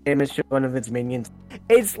redirect damage to one of its minions.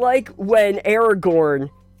 It's like when Aragorn,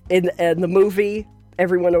 in the movie,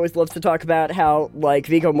 everyone always loves to talk about how, like,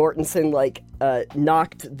 Viggo Mortensen, like,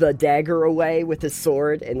 knocked the dagger away with his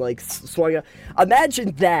sword and, like, swung it.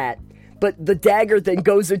 Imagine that, but the dagger then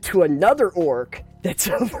goes into another orc that's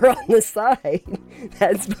over on the side.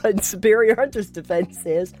 That's what Superior Hunter's Defense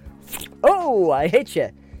is. Oh, I hit you.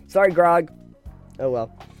 Sorry, Grog. Oh,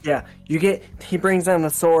 well. Yeah, he brings down the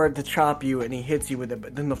sword to chop you, and he hits you with it,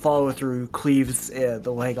 but then the follow-through cleaves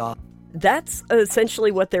the leg off. That's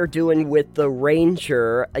essentially what they're doing with the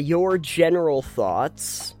Ranger. Your general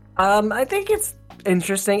thoughts? I think it's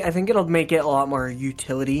interesting. I think it'll make it a lot more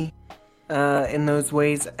utility in those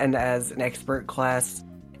ways, and as an expert class,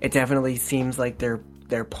 it definitely seems like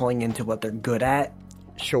they're pulling into what they're good at.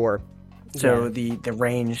 Sure. So the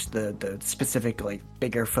range, the specific, like,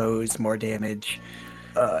 bigger foes, more damage,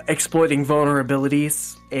 exploiting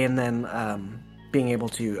vulnerabilities, and then being able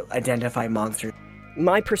to identify monsters.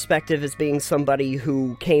 My perspective as being somebody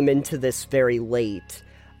who came into this very late,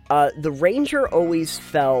 the Ranger always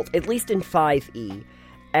felt, at least in 5e,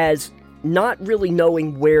 as not really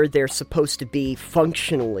knowing where they're supposed to be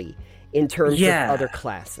functionally in terms of other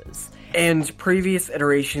classes. And previous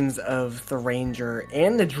iterations of the Ranger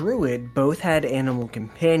and the Druid both had animal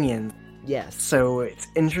companions. Yes. So it's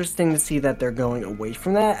interesting to see that they're going away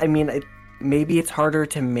from that. I mean, maybe it's harder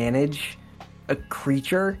to manage a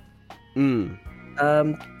creature.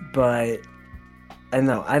 But I don't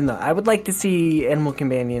know. I would like to see animal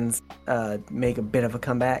companions make a bit of a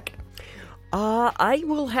comeback. I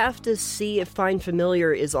will have to see if Find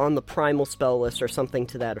Familiar is on the primal spell list or something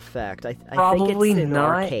to that effect. I Probably think it's an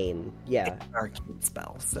not. arcane. Yeah. It's an arcane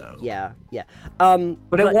spell, so. Yeah.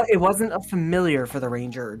 But it wasn't a familiar for the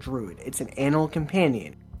Ranger or Druid. It's an animal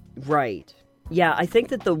companion. Right. Yeah, I think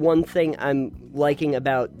that the one thing I'm liking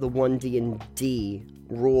about the 1D&D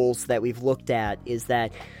rules that we've looked at is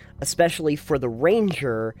that, especially for the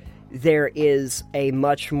Ranger, there is a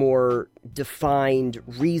much more defined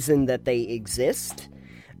reason that they exist,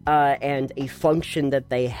 and a function that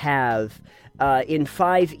they have. In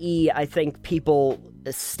 5e, I think people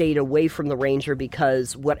stayed away from the Ranger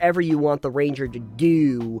because whatever you want the Ranger to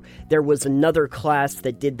do, there was another class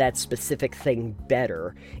that did that specific thing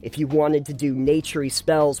better. If you wanted to do nature-y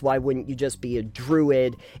spells, why wouldn't you just be a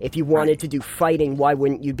Druid? If you wanted to do fighting, why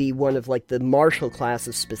wouldn't you be one of, like, the martial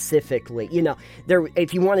classes specifically? You know,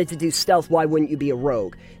 if you wanted to do stealth, why wouldn't you be a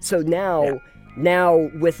rogue? So now... Yeah. Now,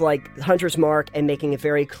 with, like, Hunter's Mark and making it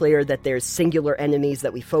very clear that there's singular enemies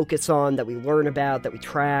that we focus on, that we learn about, that we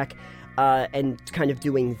track, and kind of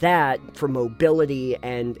doing that for mobility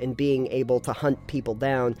and being able to hunt people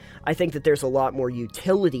down, I think that there's a lot more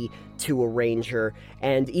utility to a ranger,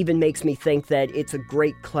 and even makes me think that it's a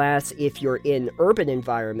great class if you're in urban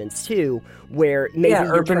environments too, where maybe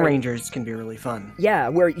urban rangers can be really fun. Yeah,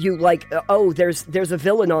 where you there's a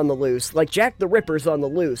villain on the loose, like Jack the Ripper's on the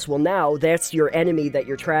loose. Well, now that's your enemy that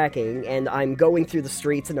you're tracking, and I'm going through the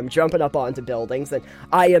streets and I'm jumping up onto buildings, and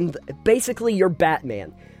I am basically your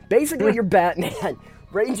Batman. Basically, you're Batman.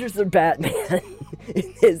 Rangers are Batman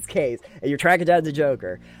in his case, and you're tracking down the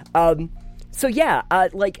Joker. So yeah,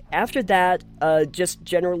 after that, just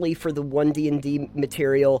generally for the 1D&D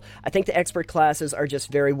material, I think the expert classes are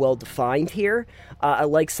just very well defined here. I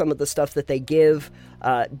like some of the stuff that they give.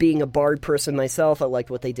 Being a bard person myself, I liked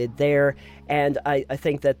what they did there, and I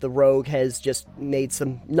think that the rogue has just made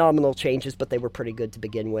some nominal changes, but they were pretty good to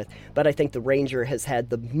begin with. But I think the ranger has had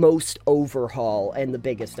the most overhaul and the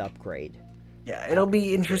biggest upgrade. Yeah, it'll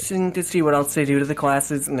be interesting to see what else they do to the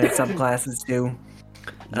classes and their subclasses too.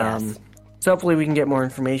 Yes. So hopefully we can get more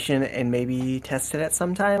information and maybe test it at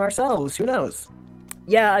some time ourselves. Who knows?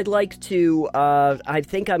 Yeah, I'd like to. I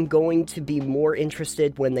think I'm going to be more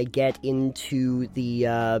interested when they get into the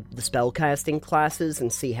spellcasting classes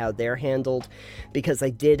and see how they're handled, because I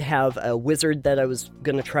did have a wizard that I was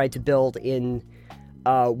going to try to build in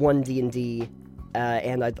 1D&D,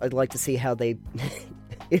 and I'd like to see how they,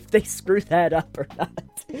 if they screw that up or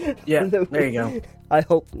not. Yeah, there you go. I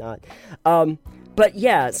hope not. But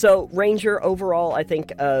yeah, so Ranger overall, I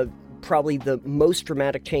think probably the most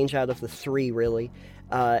dramatic change out of the three, really,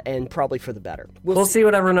 and probably for the better. We'll see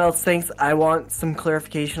what everyone else thinks. I want some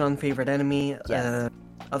clarification on favorite enemy. Yes.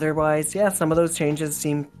 Otherwise, yeah, some of those changes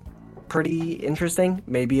seem pretty interesting,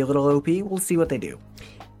 maybe a little OP. We'll see what they do.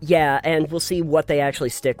 Yeah, and we'll see what they actually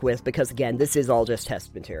stick with, because again, this is all just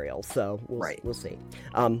test material, so we'll see.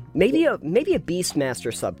 Maybe a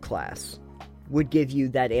Beastmaster subclass would give you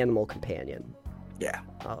that animal companion. Yeah.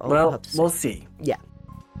 We'll see. Yeah.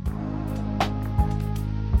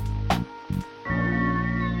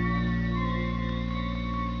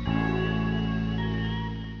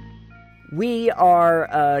 We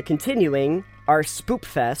are continuing our Spoop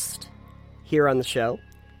Fest here on the show.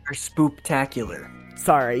 Our Spooptacular.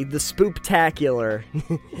 Sorry, the Spooptacular.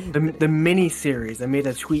 the mini-series. I made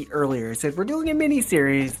a tweet earlier. I said, we're doing a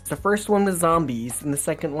mini-series. The first one was zombies, and the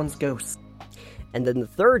second one's ghosts. And then the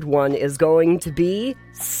third one is going to be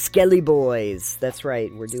Skelly Boys. That's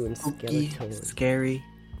right, we're doing skeletons. Scary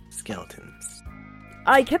skeletons.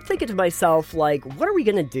 I kept thinking to myself, like, what are we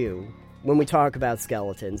gonna do when we talk about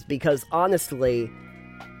skeletons? Because honestly,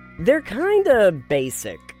 they're kinda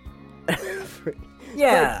basic.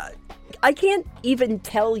 Yeah. I can't even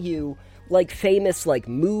tell you, like, famous, like,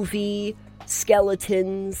 movie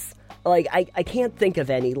skeletons. Like, I can't think of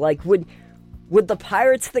any. Like, would the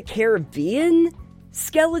Pirates of the Caribbean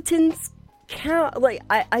skeletons count? Like,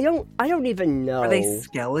 I don't even know. Are they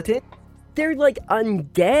skeleton? They're, like,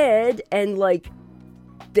 undead, and, like,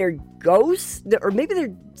 they're ghosts? Or maybe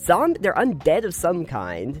they're they're undead of some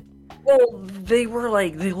kind. Well, they were,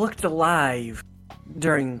 like, they looked alive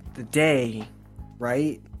during the day,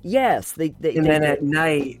 right? Yes, they then at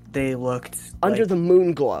night, they looked under like, the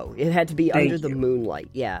moon glow. It had to be under the moonlight,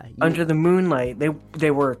 yeah. Under the moonlight, they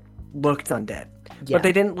looked undead. Yeah. But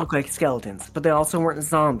they didn't look like skeletons, but they also weren't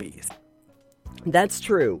zombies. That's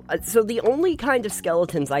true. So the only kind of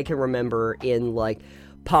skeletons I can remember in, like,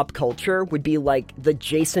 pop culture would be, like, the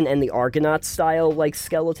Jason and the Argonauts style, like,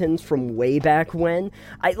 skeletons from way back when.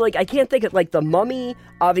 I can't think of, like, the Mummy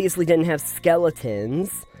obviously didn't have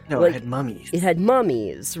skeletons. No, like, it had mummies. It had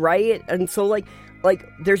mummies, right? And so, like,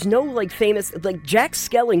 there's no, like, famous... Like, Jack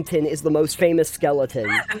Skellington is the most famous skeleton.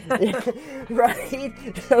 Right?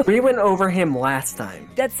 We went over him last time.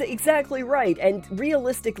 That's exactly right. And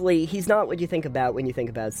realistically, he's not what you think about when you think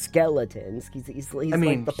about skeletons. He's like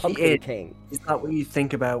the Pumpkin King. He's not what you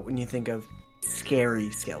think about when you think of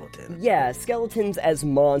scary skeletons. Yeah, skeletons as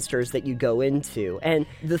monsters that you go into. And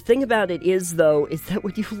the thing about it is, though, is that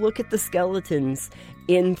when you look at the skeletons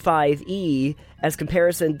in 5e, as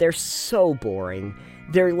comparison, they're so boring.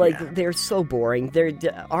 They're so boring. They're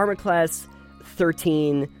armor class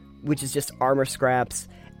 13, which is just armor scraps,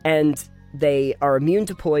 and they are immune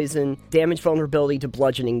to poison, damage vulnerability to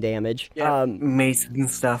bludgeoning damage. Yeah, mace and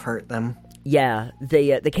stuff hurt them. Yeah,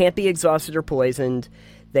 they can't be exhausted or poisoned.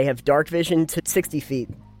 They have dark vision to 60 feet,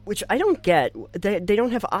 which I don't get. They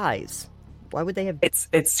don't have eyes. Why would they have... It's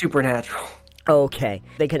supernatural. Okay.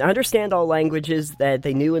 They can understand all languages that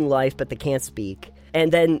they knew in life, but they can't speak.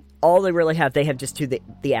 And then all they really have, they have just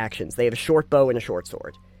the actions. They have a short bow and a short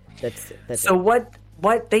sword. That's so it.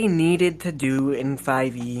 What they needed to do in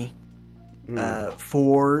 5e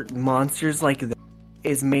for monsters like this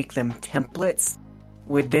is make them templates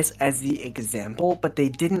with this as the example, but they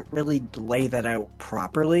didn't really lay that out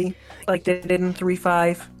properly like they did in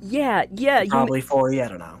 3.5. Yeah. Probably 4, I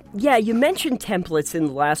don't know. Yeah, you mentioned templates in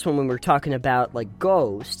the last one when we were talking about, like,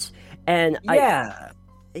 ghosts, and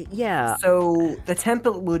Yeah. So the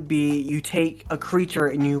template would be you take a creature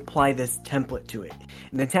and you apply this template to it.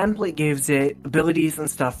 And the template gives it abilities and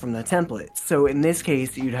stuff from the template. So in this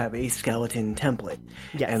case, you'd have a skeleton template.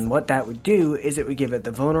 Yes. And what that would do is it would give it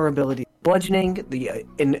the vulnerability of bludgeoning, the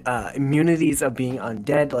immunities of being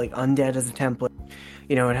undead, like undead as a template.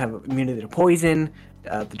 You know, it'd have immunity to poison,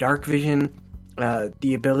 the dark vision,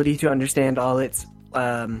 the ability to understand all its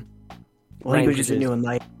languages in New and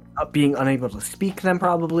Light. Being unable to speak them,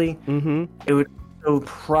 probably. Mm-hmm. It would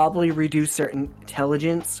probably reduce their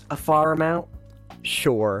intelligence a far amount.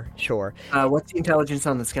 Sure. What's the intelligence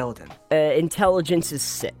on the skeleton? Intelligence is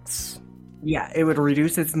 6. Yeah, it would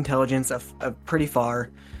reduce its intelligence pretty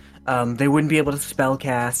far. They wouldn't be able to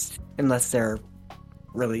spellcast unless they're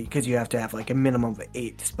really, because you have to have like a minimum of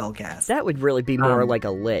 8 to spellcast. That would really be more like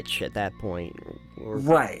a lich at that point.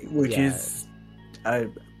 Right, which is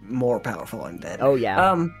more powerful undead. Oh,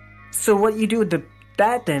 yeah. So what you do with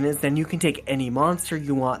that then is then you can take any monster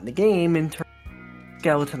you want in the game and turn a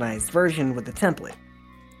skeletonized version with the template.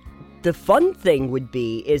 The fun thing would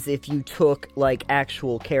be is if you took, like,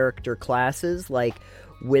 actual character classes, like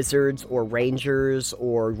wizards or rangers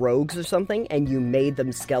or rogues or something, and you made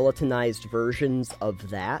them skeletonized versions of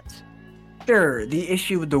that. Sure, the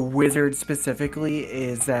issue with the wizard specifically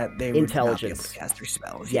is that they would not be able Intelligence. to cast their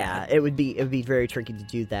spells. Yeah, it would be very tricky to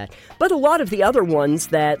do that. But a lot of the other ones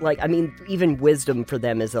that, like, I mean, even wisdom for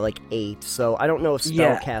them is like 8, so I don't know if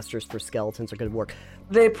spellcasters for skeletons are going to work.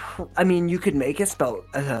 You could make a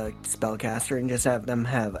spellcaster and just have them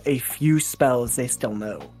have a few spells they still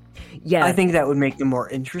know. Yeah. I think that would make them more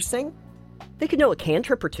interesting. They could know a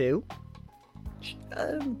cantrip or two.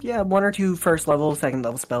 1 or 2 first level, second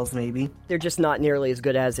level spells, maybe. They're just not nearly as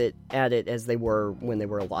good at it as they were when they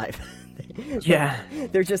were alive. Yeah.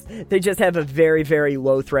 They just have a very, very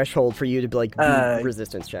low threshold for you to like do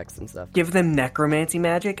resistance checks and stuff. Give them necromancy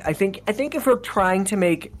magic. I think if we're trying to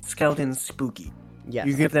make skeletons spooky, yes.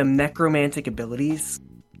 You give them necromantic abilities.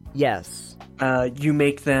 Yes. You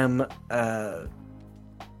make them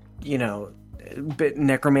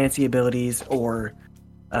necromancy abilities or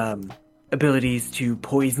abilities to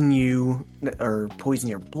poison you or poison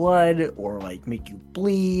your blood or like make you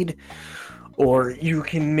bleed, or you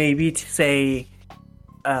can maybe say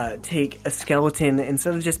take a skeleton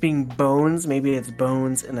instead of just being bones, maybe it's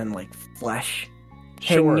bones and then like flesh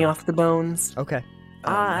hanging off the bones. Okay.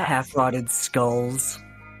 Half rotted skulls.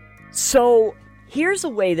 So here's a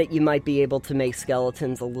way that you might be able to make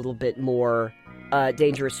skeletons a little bit more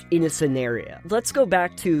dangerous in a scenario. Let's go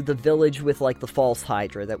back to the village with like the false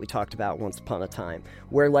hydra that we talked about once upon a time,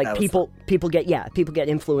 where like people get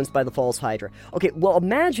influenced by the false hydra. Okay, well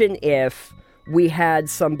imagine if we had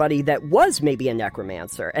somebody that was maybe a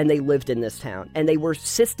necromancer and they lived in this town and they were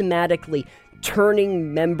systematically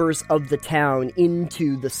turning members of the town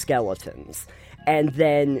into the skeletons and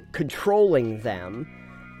then controlling them.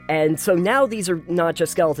 And so now these are not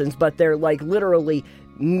just skeletons, but they're like literally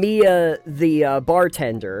Mia, the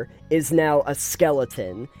bartender, is now a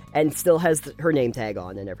skeleton and still has her name tag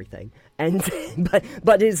on and everything, and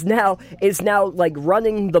but is now like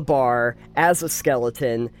running the bar as a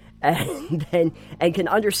skeleton, and can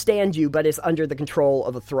understand you, but is under the control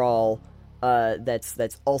of a thrall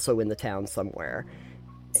that's also in the town somewhere.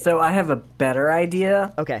 So I have a better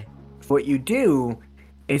idea. Okay. What you do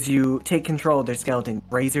is you take control of their skeleton,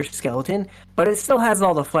 raise their skeleton, but it still has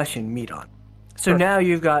all the flesh and meat on. So now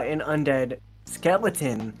you've got an undead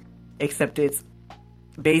skeleton, except it's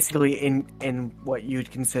basically in what you'd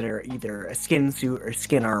consider either a skin suit or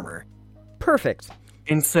skin armor. Perfect.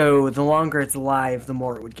 And so the longer it's alive, the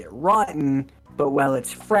more it would get rotten, but while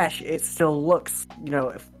it's fresh, it still looks,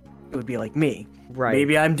 it would be like me. Right.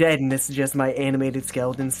 Maybe I'm dead and this is just my animated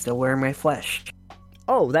skeleton still wearing my flesh.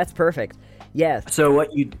 Oh, that's perfect. Yes. So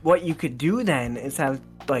what you could do then is have,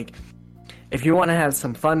 like, if you want to have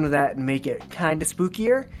some fun with that and make it kind of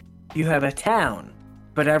spookier, you have a town,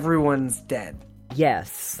 but everyone's dead.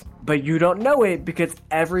 Yes. But you don't know it because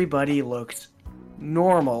everybody looks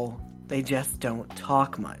normal. They just don't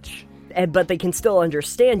talk much. But they can still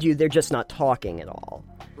understand you, they're just not talking at all.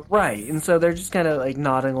 Right, and so they're just kind of like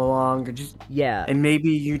nodding along, or just... Yeah. And maybe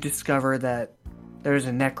you discover that there's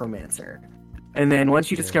a necromancer. And then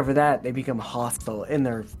once you discover that, they become hostile, and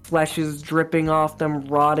their flesh is dripping off them,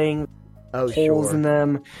 rotting, holes in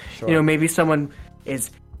them. Sure. Maybe someone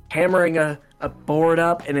is hammering a board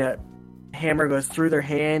up, and hammer goes through their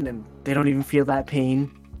hand and they don't even feel that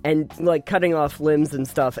pain. And, like, cutting off limbs and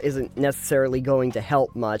stuff isn't necessarily going to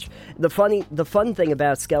help much. The fun thing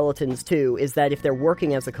about skeletons, too, is that if they're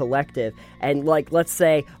working as a collective, and, like, let's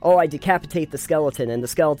say, oh, I decapitate the skeleton, and the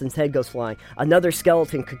skeleton's head goes flying, another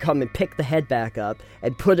skeleton could come and pick the head back up,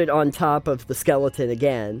 and put it on top of the skeleton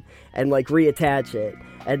again, and, like, reattach it,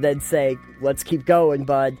 and then say, let's keep going,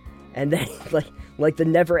 bud. And then, like the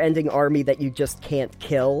never-ending army that you just can't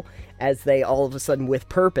kill, as they all of a sudden, with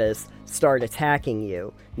purpose, start attacking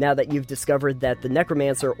you. Now that you've discovered that the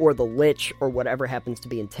necromancer or the lich or whatever happens to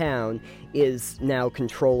be in town is now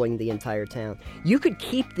controlling the entire town. You could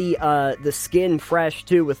keep the skin fresh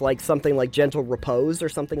too with like something like gentle repose or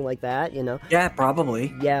something like that, you know? Yeah,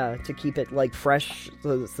 probably. Yeah, to keep it like fresh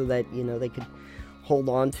so that, you know, they could hold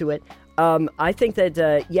on to it. I think that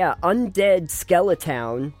undead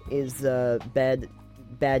Skeletown is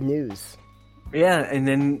bad news. Yeah, and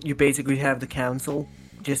then you basically have the council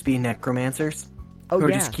just be necromancers. Oh, who are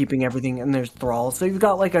yeah. just keeping everything in their thrall. So you've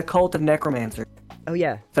got like a cult of necromancers Oh,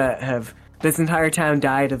 yeah. that have... This entire town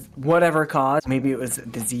died of whatever cause. Maybe it was a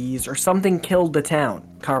disease or something killed the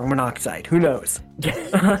town. Carbon monoxide. Who knows?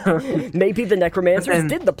 Maybe the necromancers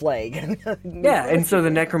did the plague. Yeah, and so the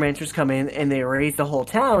necromancers come in and they raise the whole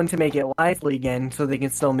town to make it lively again so they can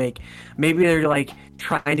still make... Maybe they're like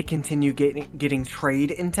trying to continue getting trade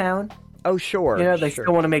in town. Oh, sure. You know, they sure.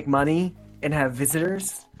 still want to make money and have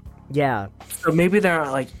visitors. Yeah. So maybe they're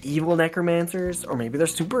not like evil necromancers, or maybe they're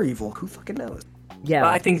super evil. Who fucking knows? Yeah. But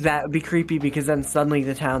I think that would be creepy because then suddenly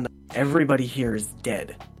the town that everybody here is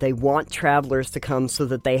dead. They want travelers to come so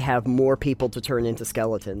that they have more people to turn into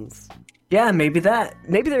skeletons. Yeah, maybe that.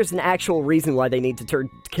 Maybe there's an actual reason why they need to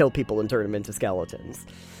kill people and turn them into skeletons.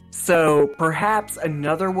 So perhaps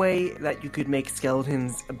another way that you could make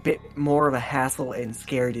skeletons a bit more of a hassle and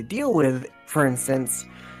scary to deal with, for instance,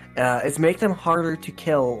 is make them harder to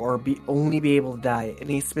kill or only be able to die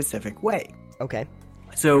in a specific way. Okay.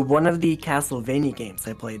 So one of the Castlevania games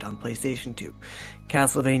I played on PlayStation 2,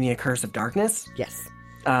 Castlevania Curse of Darkness. Yes.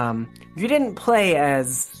 You didn't play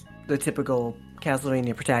as the typical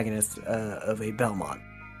Castlevania protagonist of a Belmont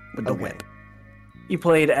with the whip. You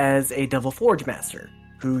played as a Devil Forge Master,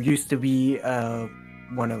 who used to be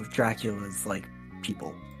one of Dracula's, like,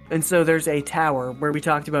 people. And so there's a tower where we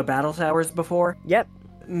talked about battle towers before. Yep.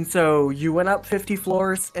 And so you went up 50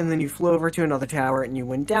 floors, and then you flew over to another tower, and you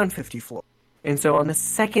went down 50 floors. And so on the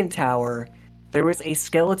second tower, there was a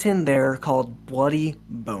skeleton there called Bloody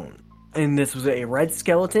Bone. And this was a red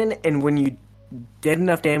skeleton, and when you did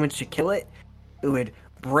enough damage to kill it, it would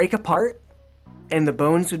break apart, and the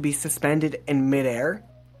bones would be suspended in midair.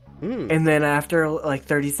 And then after like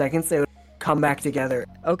 30 seconds, they would come back together.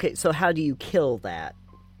 Okay, so how do you kill that?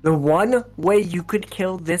 The one way you could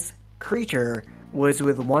kill this creature was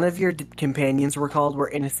with one of your companions were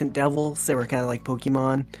innocent devils. They were kind of like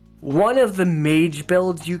Pokemon. One of the mage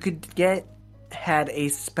builds you could get had a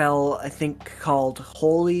spell, I think, called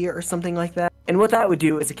Holy or something like that. And what that would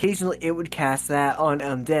do is occasionally it would cast that on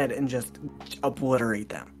undead and just obliterate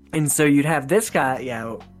them. And so you'd have this guy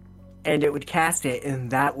out, and it would cast it,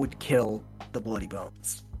 and that would kill the Bloody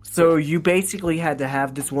Bones. So you basically had to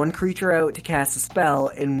have this one creature out to cast a spell,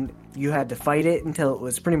 and you had to fight it until it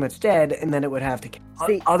was pretty much dead, and then it would have to...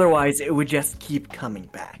 Otherwise, it would just keep coming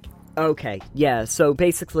back. Okay, yeah, so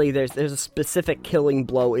basically there's a specific killing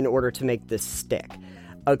blow in order to make this stick.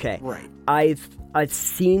 Okay. Right. I've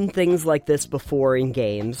seen things like this before in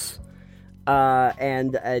games.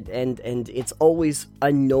 And it's always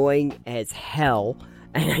annoying as hell,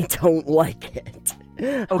 and I don't like it.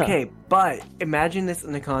 Okay, but imagine this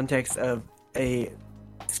in the context of a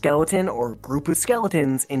skeleton or group of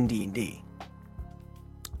skeletons in D&D.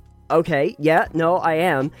 Okay, yeah, no, I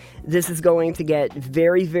am. This is going to get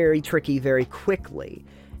very, very tricky very quickly.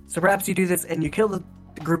 So perhaps you do this and you kill the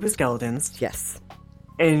group of skeletons. Yes.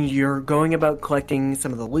 And you're going about collecting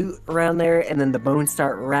some of the loot around there, and then the bones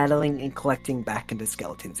start rattling and collecting back into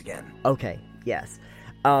skeletons again. Okay, yes.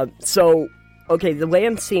 Okay, the way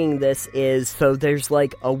I'm seeing this is, so there's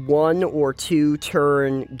like a 1 or 2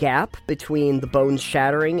 turn gap between the bones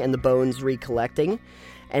shattering and the bones recollecting.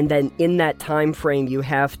 And then in that time frame, you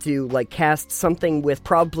have to like cast something with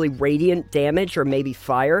probably radiant damage or maybe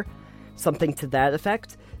fire, something to that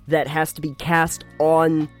effect, that has to be cast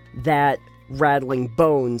on that rattling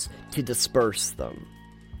bones to disperse them.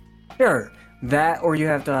 Sure, that, or you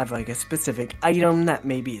have to have like a specific item that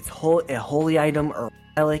maybe it's a holy item or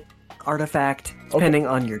relic artifact, depending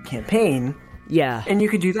on your campaign. Yeah. And you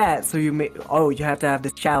could do that, so you have to have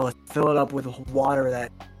this chalice, fill it up with water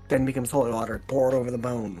that then becomes holy water, pour it over the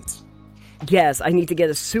bones. Yes, I need to get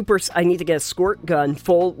a squirt gun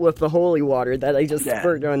full with the holy water that I just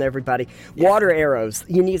squirt on everybody. Yeah. Water arrows.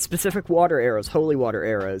 You need specific water arrows, holy water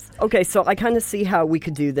arrows. Okay, so I kind of see how we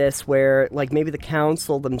could do this where, like, maybe the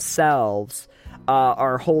council themselves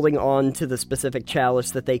are holding on to the specific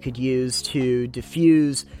chalice that they could use to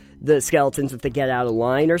defuse the skeletons if they get out of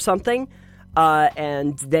line or something.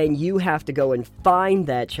 And then you have to go and find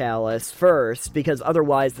that chalice first, because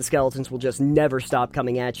otherwise the skeletons will just never stop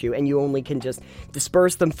coming at you, and you only can just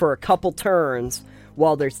disperse them for a couple turns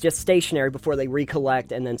while they're just stationary before they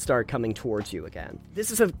recollect and then start coming towards you again.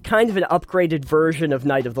 This is a kind of an upgraded version of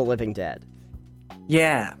Night of the Living Dead.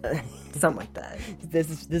 Yeah, something like that. This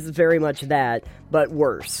is very much that, but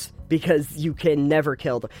worse, because you can never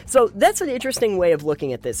kill them. So that's an interesting way of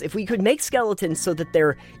looking at this. If we could make skeletons so that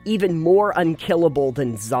they're even more unkillable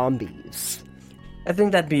than zombies. I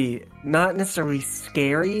think that'd be not necessarily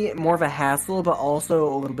scary, more of a hassle, but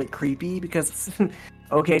also a little bit creepy, because,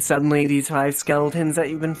 okay, suddenly these 5 skeletons that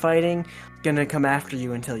you've been fighting gonna come after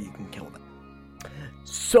you until you can kill them.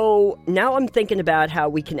 So now I'm thinking about how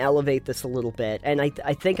we can elevate this a little bit, and I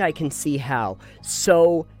think I can see how.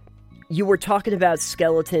 So you were talking about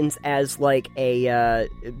skeletons as like a,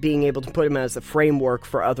 being able to put them as a framework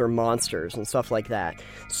for other monsters and stuff like that.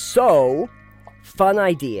 So, fun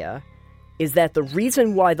idea, is that the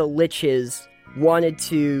reason why the Liches wanted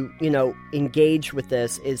to, engage with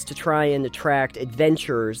this is to try and attract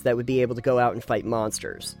adventurers that would be able to go out and fight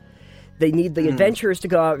monsters. They need the adventurers to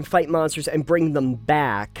go out and fight monsters and bring them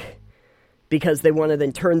back, because they want to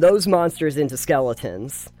then turn those monsters into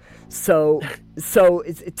skeletons. So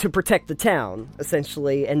it's to protect the town,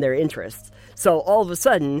 essentially, and their interests. So all of a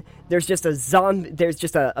sudden, there's just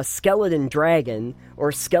a skeleton dragon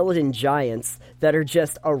or skeleton giants that are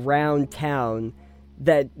just around town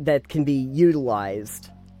that can be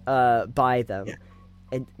utilized by them. Yeah.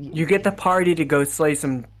 And you get the party to go slay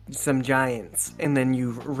some giants, and then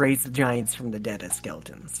you raise the giants from the dead as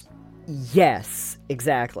skeletons. Yes,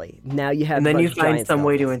 exactly. Now you have. And then you find some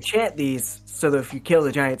way to enchant these so that if you kill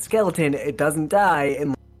the giant skeleton, it doesn't die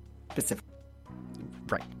in specific.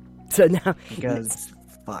 Right. So now, because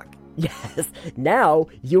fuck. Yes. Now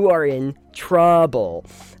you are in trouble.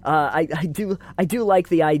 I do like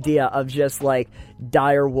the idea of just like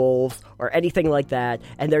dire wolves or anything like that,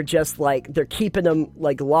 and they're just like they're keeping them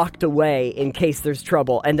like locked away in case there's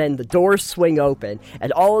trouble, and then the doors swing open,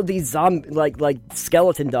 and all of these like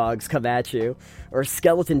skeleton dogs come at you, or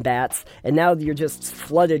skeleton bats, and now you're just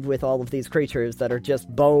flooded with all of these creatures that are just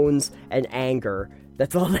bones and anger.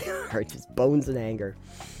 That's all they are, just bones and anger.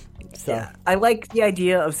 So. Yeah, I like the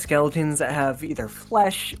idea of skeletons that have either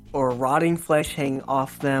flesh or rotting flesh hanging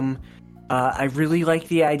off them. I really like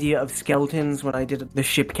the idea of skeletons when I did the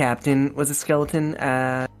ship captain was a skeleton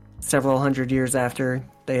several hundred years after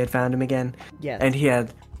they had found him again. Yeah. And he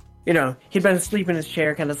had, he'd been asleep in his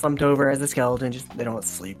chair, kind of slumped over as a skeleton. Just they don't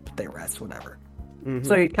sleep, they rest, whatever. Mm-hmm.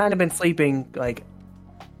 So he'd kind of been sleeping, like,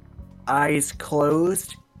 eyes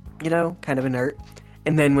closed, kind of inert.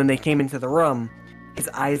 And then when they came into the room, his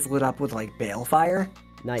eyes lit up with, like, balefire.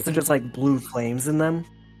 Nice. So just, like, blue flames in them.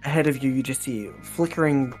 Ahead of you, you just see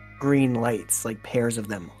flickering green lights, like, pairs of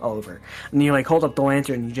them all over. And you, like, hold up the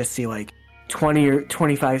lantern, and you just see, like, 20 or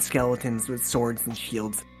 25 skeletons with swords and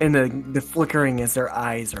shields. And the flickering as their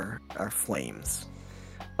eyes are flames.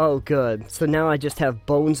 Oh, good. So now I just have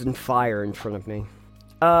bones and fire in front of me.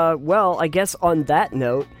 Well, I guess on that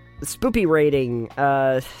note, Spoopy rating,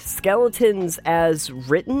 skeletons as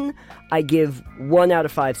written, I give 1 out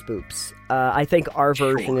of 5 spoops. I think our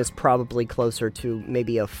version is probably closer to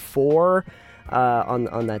maybe a 4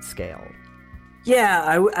 on that scale. Yeah,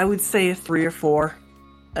 I would say a 3 or 4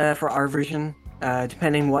 for our version,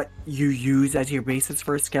 depending what you use as your basis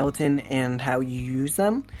for a skeleton and how you use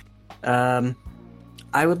them.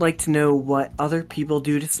 I would like to know what other people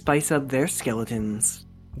do to spice up their skeletons.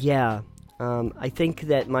 Yeah. I think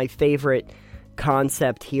that my favorite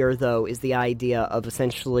concept here, though, is the idea of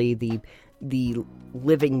essentially the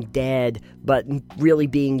living dead, but really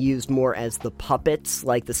being used more as the puppets,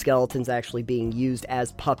 like the skeletons actually being used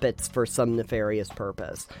as puppets for some nefarious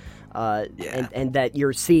purpose. And that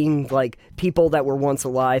you're seeing, like, people that were once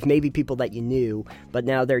alive, maybe people that you knew, but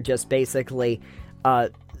now they're just basically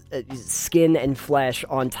skin and flesh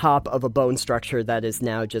on top of a bone structure that is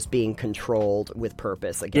now just being controlled with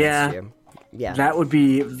purpose against you. Yeah, that would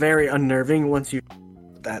be very unnerving once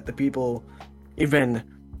that the people you've been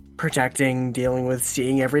protecting, dealing with,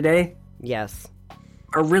 seeing every day, yes,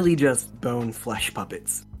 are really just bone flesh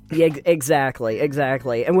puppets. Yeah, exactly.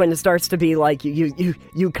 And when it starts to be like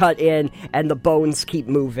you cut in and the bones keep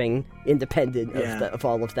moving independent of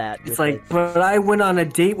all of that. It's like, but I went on a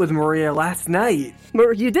date with Maria last night.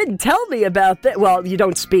 You didn't tell me about that. Well, you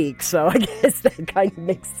don't speak, so I guess that kind of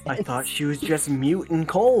makes sense. I thought she was just mute and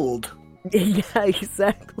cold. Yeah,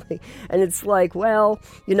 exactly. And it's like, well,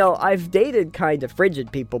 I've dated kind of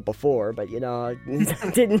frigid people before, but, I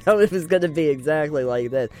didn't know it was going to be exactly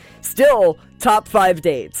like that. Still, top 5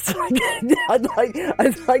 dates. I'd like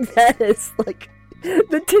that as, like,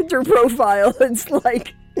 the Tinder profile. It's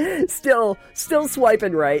like, still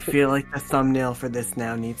swiping right. I feel like the thumbnail for this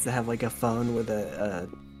now needs to have, like, a phone with a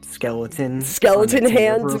skeleton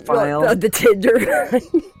hand profile. The Tinder.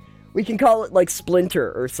 We can call it, like,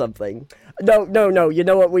 Splinter or something. No, you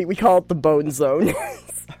know what? We call it the Bone Zone.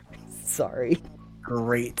 Sorry.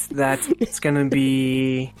 Great. That's in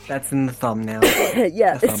the thumbnail.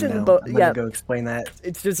 Yeah, it's in the I'm gonna go explain that.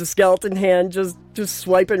 It's just a skeleton hand just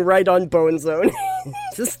swiping right on Bone Zone.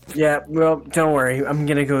 Yeah, well, don't worry. I'm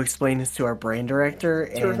gonna go explain this to our brand director,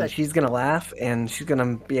 and Terrific. She's gonna laugh, and she's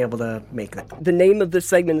gonna be able to make that. The name of this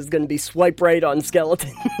segment is gonna be Swipe Right on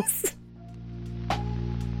Skeletons.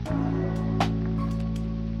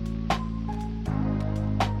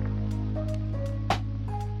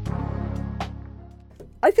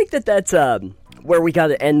 I think that's where we got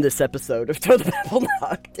to end this episode of Total Pebble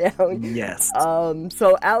Knockdown. Yes.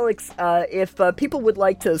 So Alex, if people would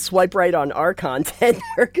like to swipe right on our content,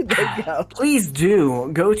 where could they go? Please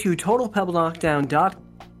do go to TotalPebbleKnockdown.com.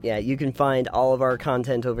 Yeah, you can find all of our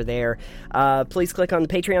content over there. Please click on the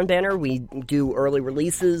Patreon banner. We do early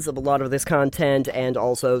releases of a lot of this content and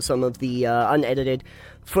also some of the unedited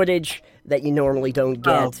footage that you normally don't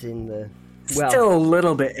get in the. Well, still a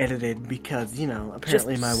little bit edited because,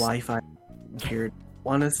 apparently my Wi-Fi here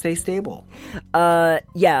want to stay stable.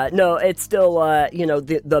 Yeah, no, it's still,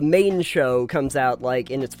 the main show comes out,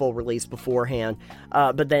 like, in its full release beforehand,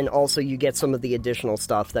 but then also you get some of the additional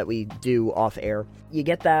stuff that we do off-air. You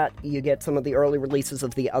get that, you get some of the early releases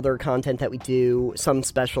of the other content that we do, some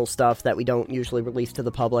special stuff that we don't usually release to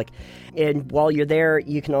the public, and while you're there,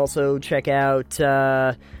 you can also check out,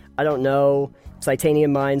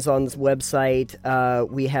 Titanium Minds on this website.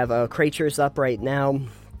 We have Creatures up right now.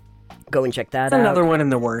 Go and check that out. There's another one in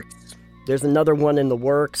the works. There's another one in the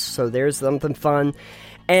works, so there's something fun.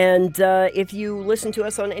 And if you listen to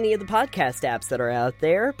us on any of the podcast apps that are out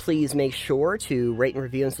there, please make sure to rate and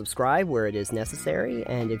review and subscribe where it is necessary.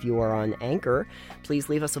 And if you are on Anchor, please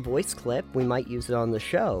leave us a voice clip. We might use it on the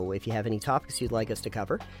show if you have any topics you'd like us to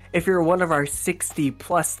cover. If you're one of our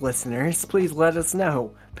 60-plus listeners, please let us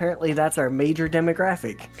know. Apparently that's our major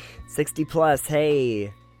demographic. 60-plus,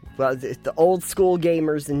 hey. Well, the old school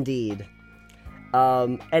gamers indeed.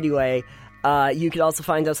 Anyway... you can also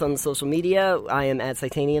find us on the social media. I am at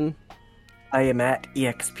Titanium. I am at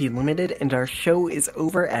EXP Limited, and our show is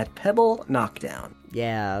over at Pebble Knockdown.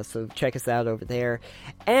 Yeah, so check us out over there.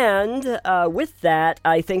 And with that,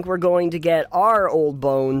 I think we're going to get our old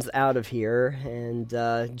bones out of here and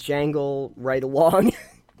jangle right along.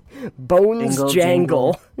 Bones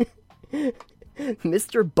jangle.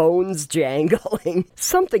 Mr. Bones jangling.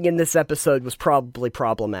 Something in this episode was probably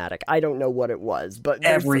problematic. I don't know what it was, but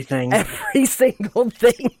everything. Every single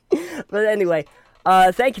thing. But anyway,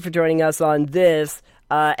 thank you for joining us on this.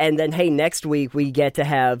 And then, hey, next week we get to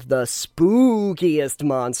have the spookiest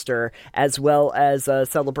monster, as well as a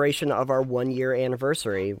celebration of our 1-year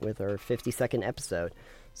anniversary with our 52nd episode.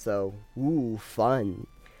 So, fun.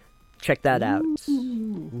 Check that out.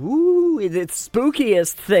 The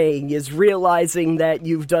spookiest thing is realizing that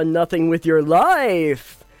you've done nothing with your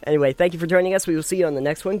life. Anyway, thank you for joining us. We will see you on the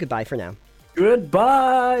next one. Goodbye for now.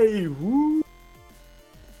 Goodbye. Woo.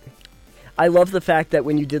 I love the fact that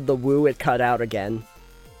when you did the woo, it cut out again.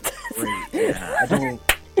 Great. Yeah,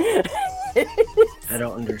 I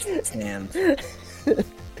don't understand.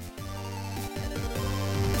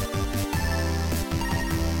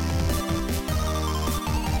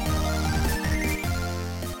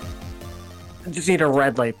 I just need a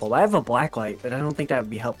red light bulb. I have a black light, but I don't think that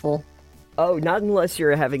would be helpful. Oh, not unless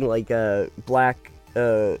you're having, like, a black,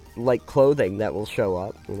 like, clothing that will show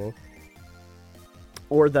up,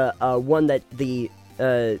 Or the one that the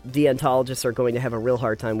deontologists are going to have a real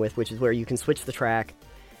hard time with, which is where you can switch the track,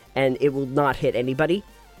 and it will not hit anybody,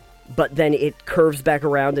 but then it curves back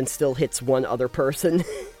around and still hits one other person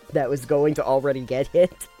that was going to already get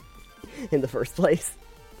hit in the first place.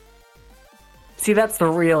 See, that's the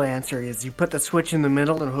real answer, is you put the switch in the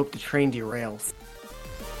middle and hope the train derails.